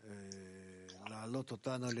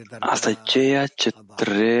 Asta e ceea ce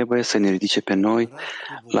trebuie să ne ridice pe noi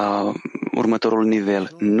la următorul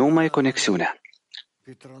nivel. Numai conexiunea.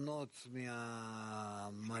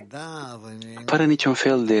 Fără niciun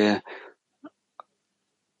fel de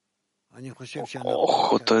o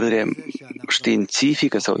hotărâre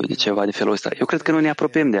științifică sau de ceva de felul ăsta. Eu cred că noi ne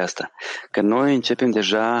apropiem de asta, că noi începem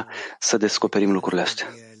deja să descoperim lucrurile astea.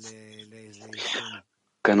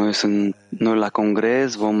 Că noi la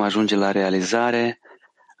congres vom ajunge la realizarea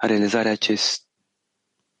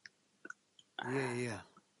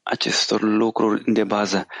acestor lucruri de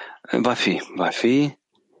bază. Va fi.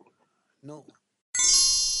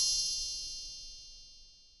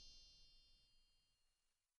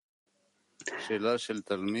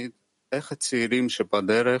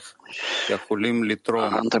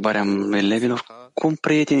 Întrebarea elevilor: cum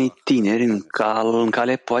prietenii tineri în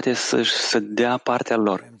cale poate să dea partea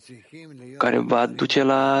lor, care va duce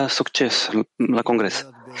la succes, la congres?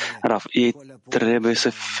 Rav, ei trebuie să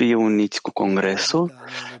fie uniți cu congresul,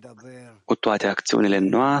 cu toate acțiunile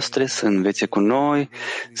noastre, să învețe cu noi,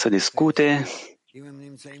 să discute,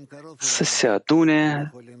 să se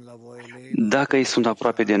adune. Dacă ei sunt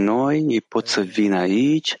aproape de noi, ei pot să vină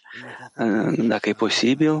aici, dacă e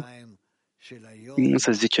posibil,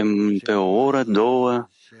 să zicem pe o oră, două,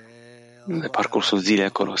 pe parcursul zilei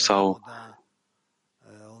acolo,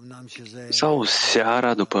 sau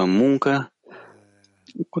seara după muncă,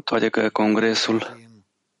 cu toate că congresul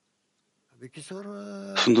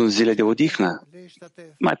sunt în zile de odihnă.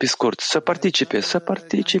 Mai pe scurt, să participe.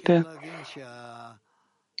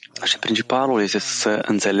 Și principalul este să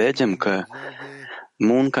înțelegem că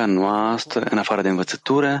munca noastră, în afară de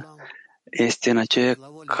învățătură, este în aceea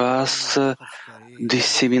ca să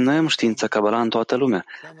diseminăm știința Kabbalah în toată lumea.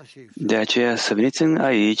 De aceea să veniți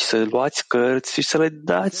aici, să luați cărți și să le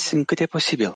dați în cât e posibil.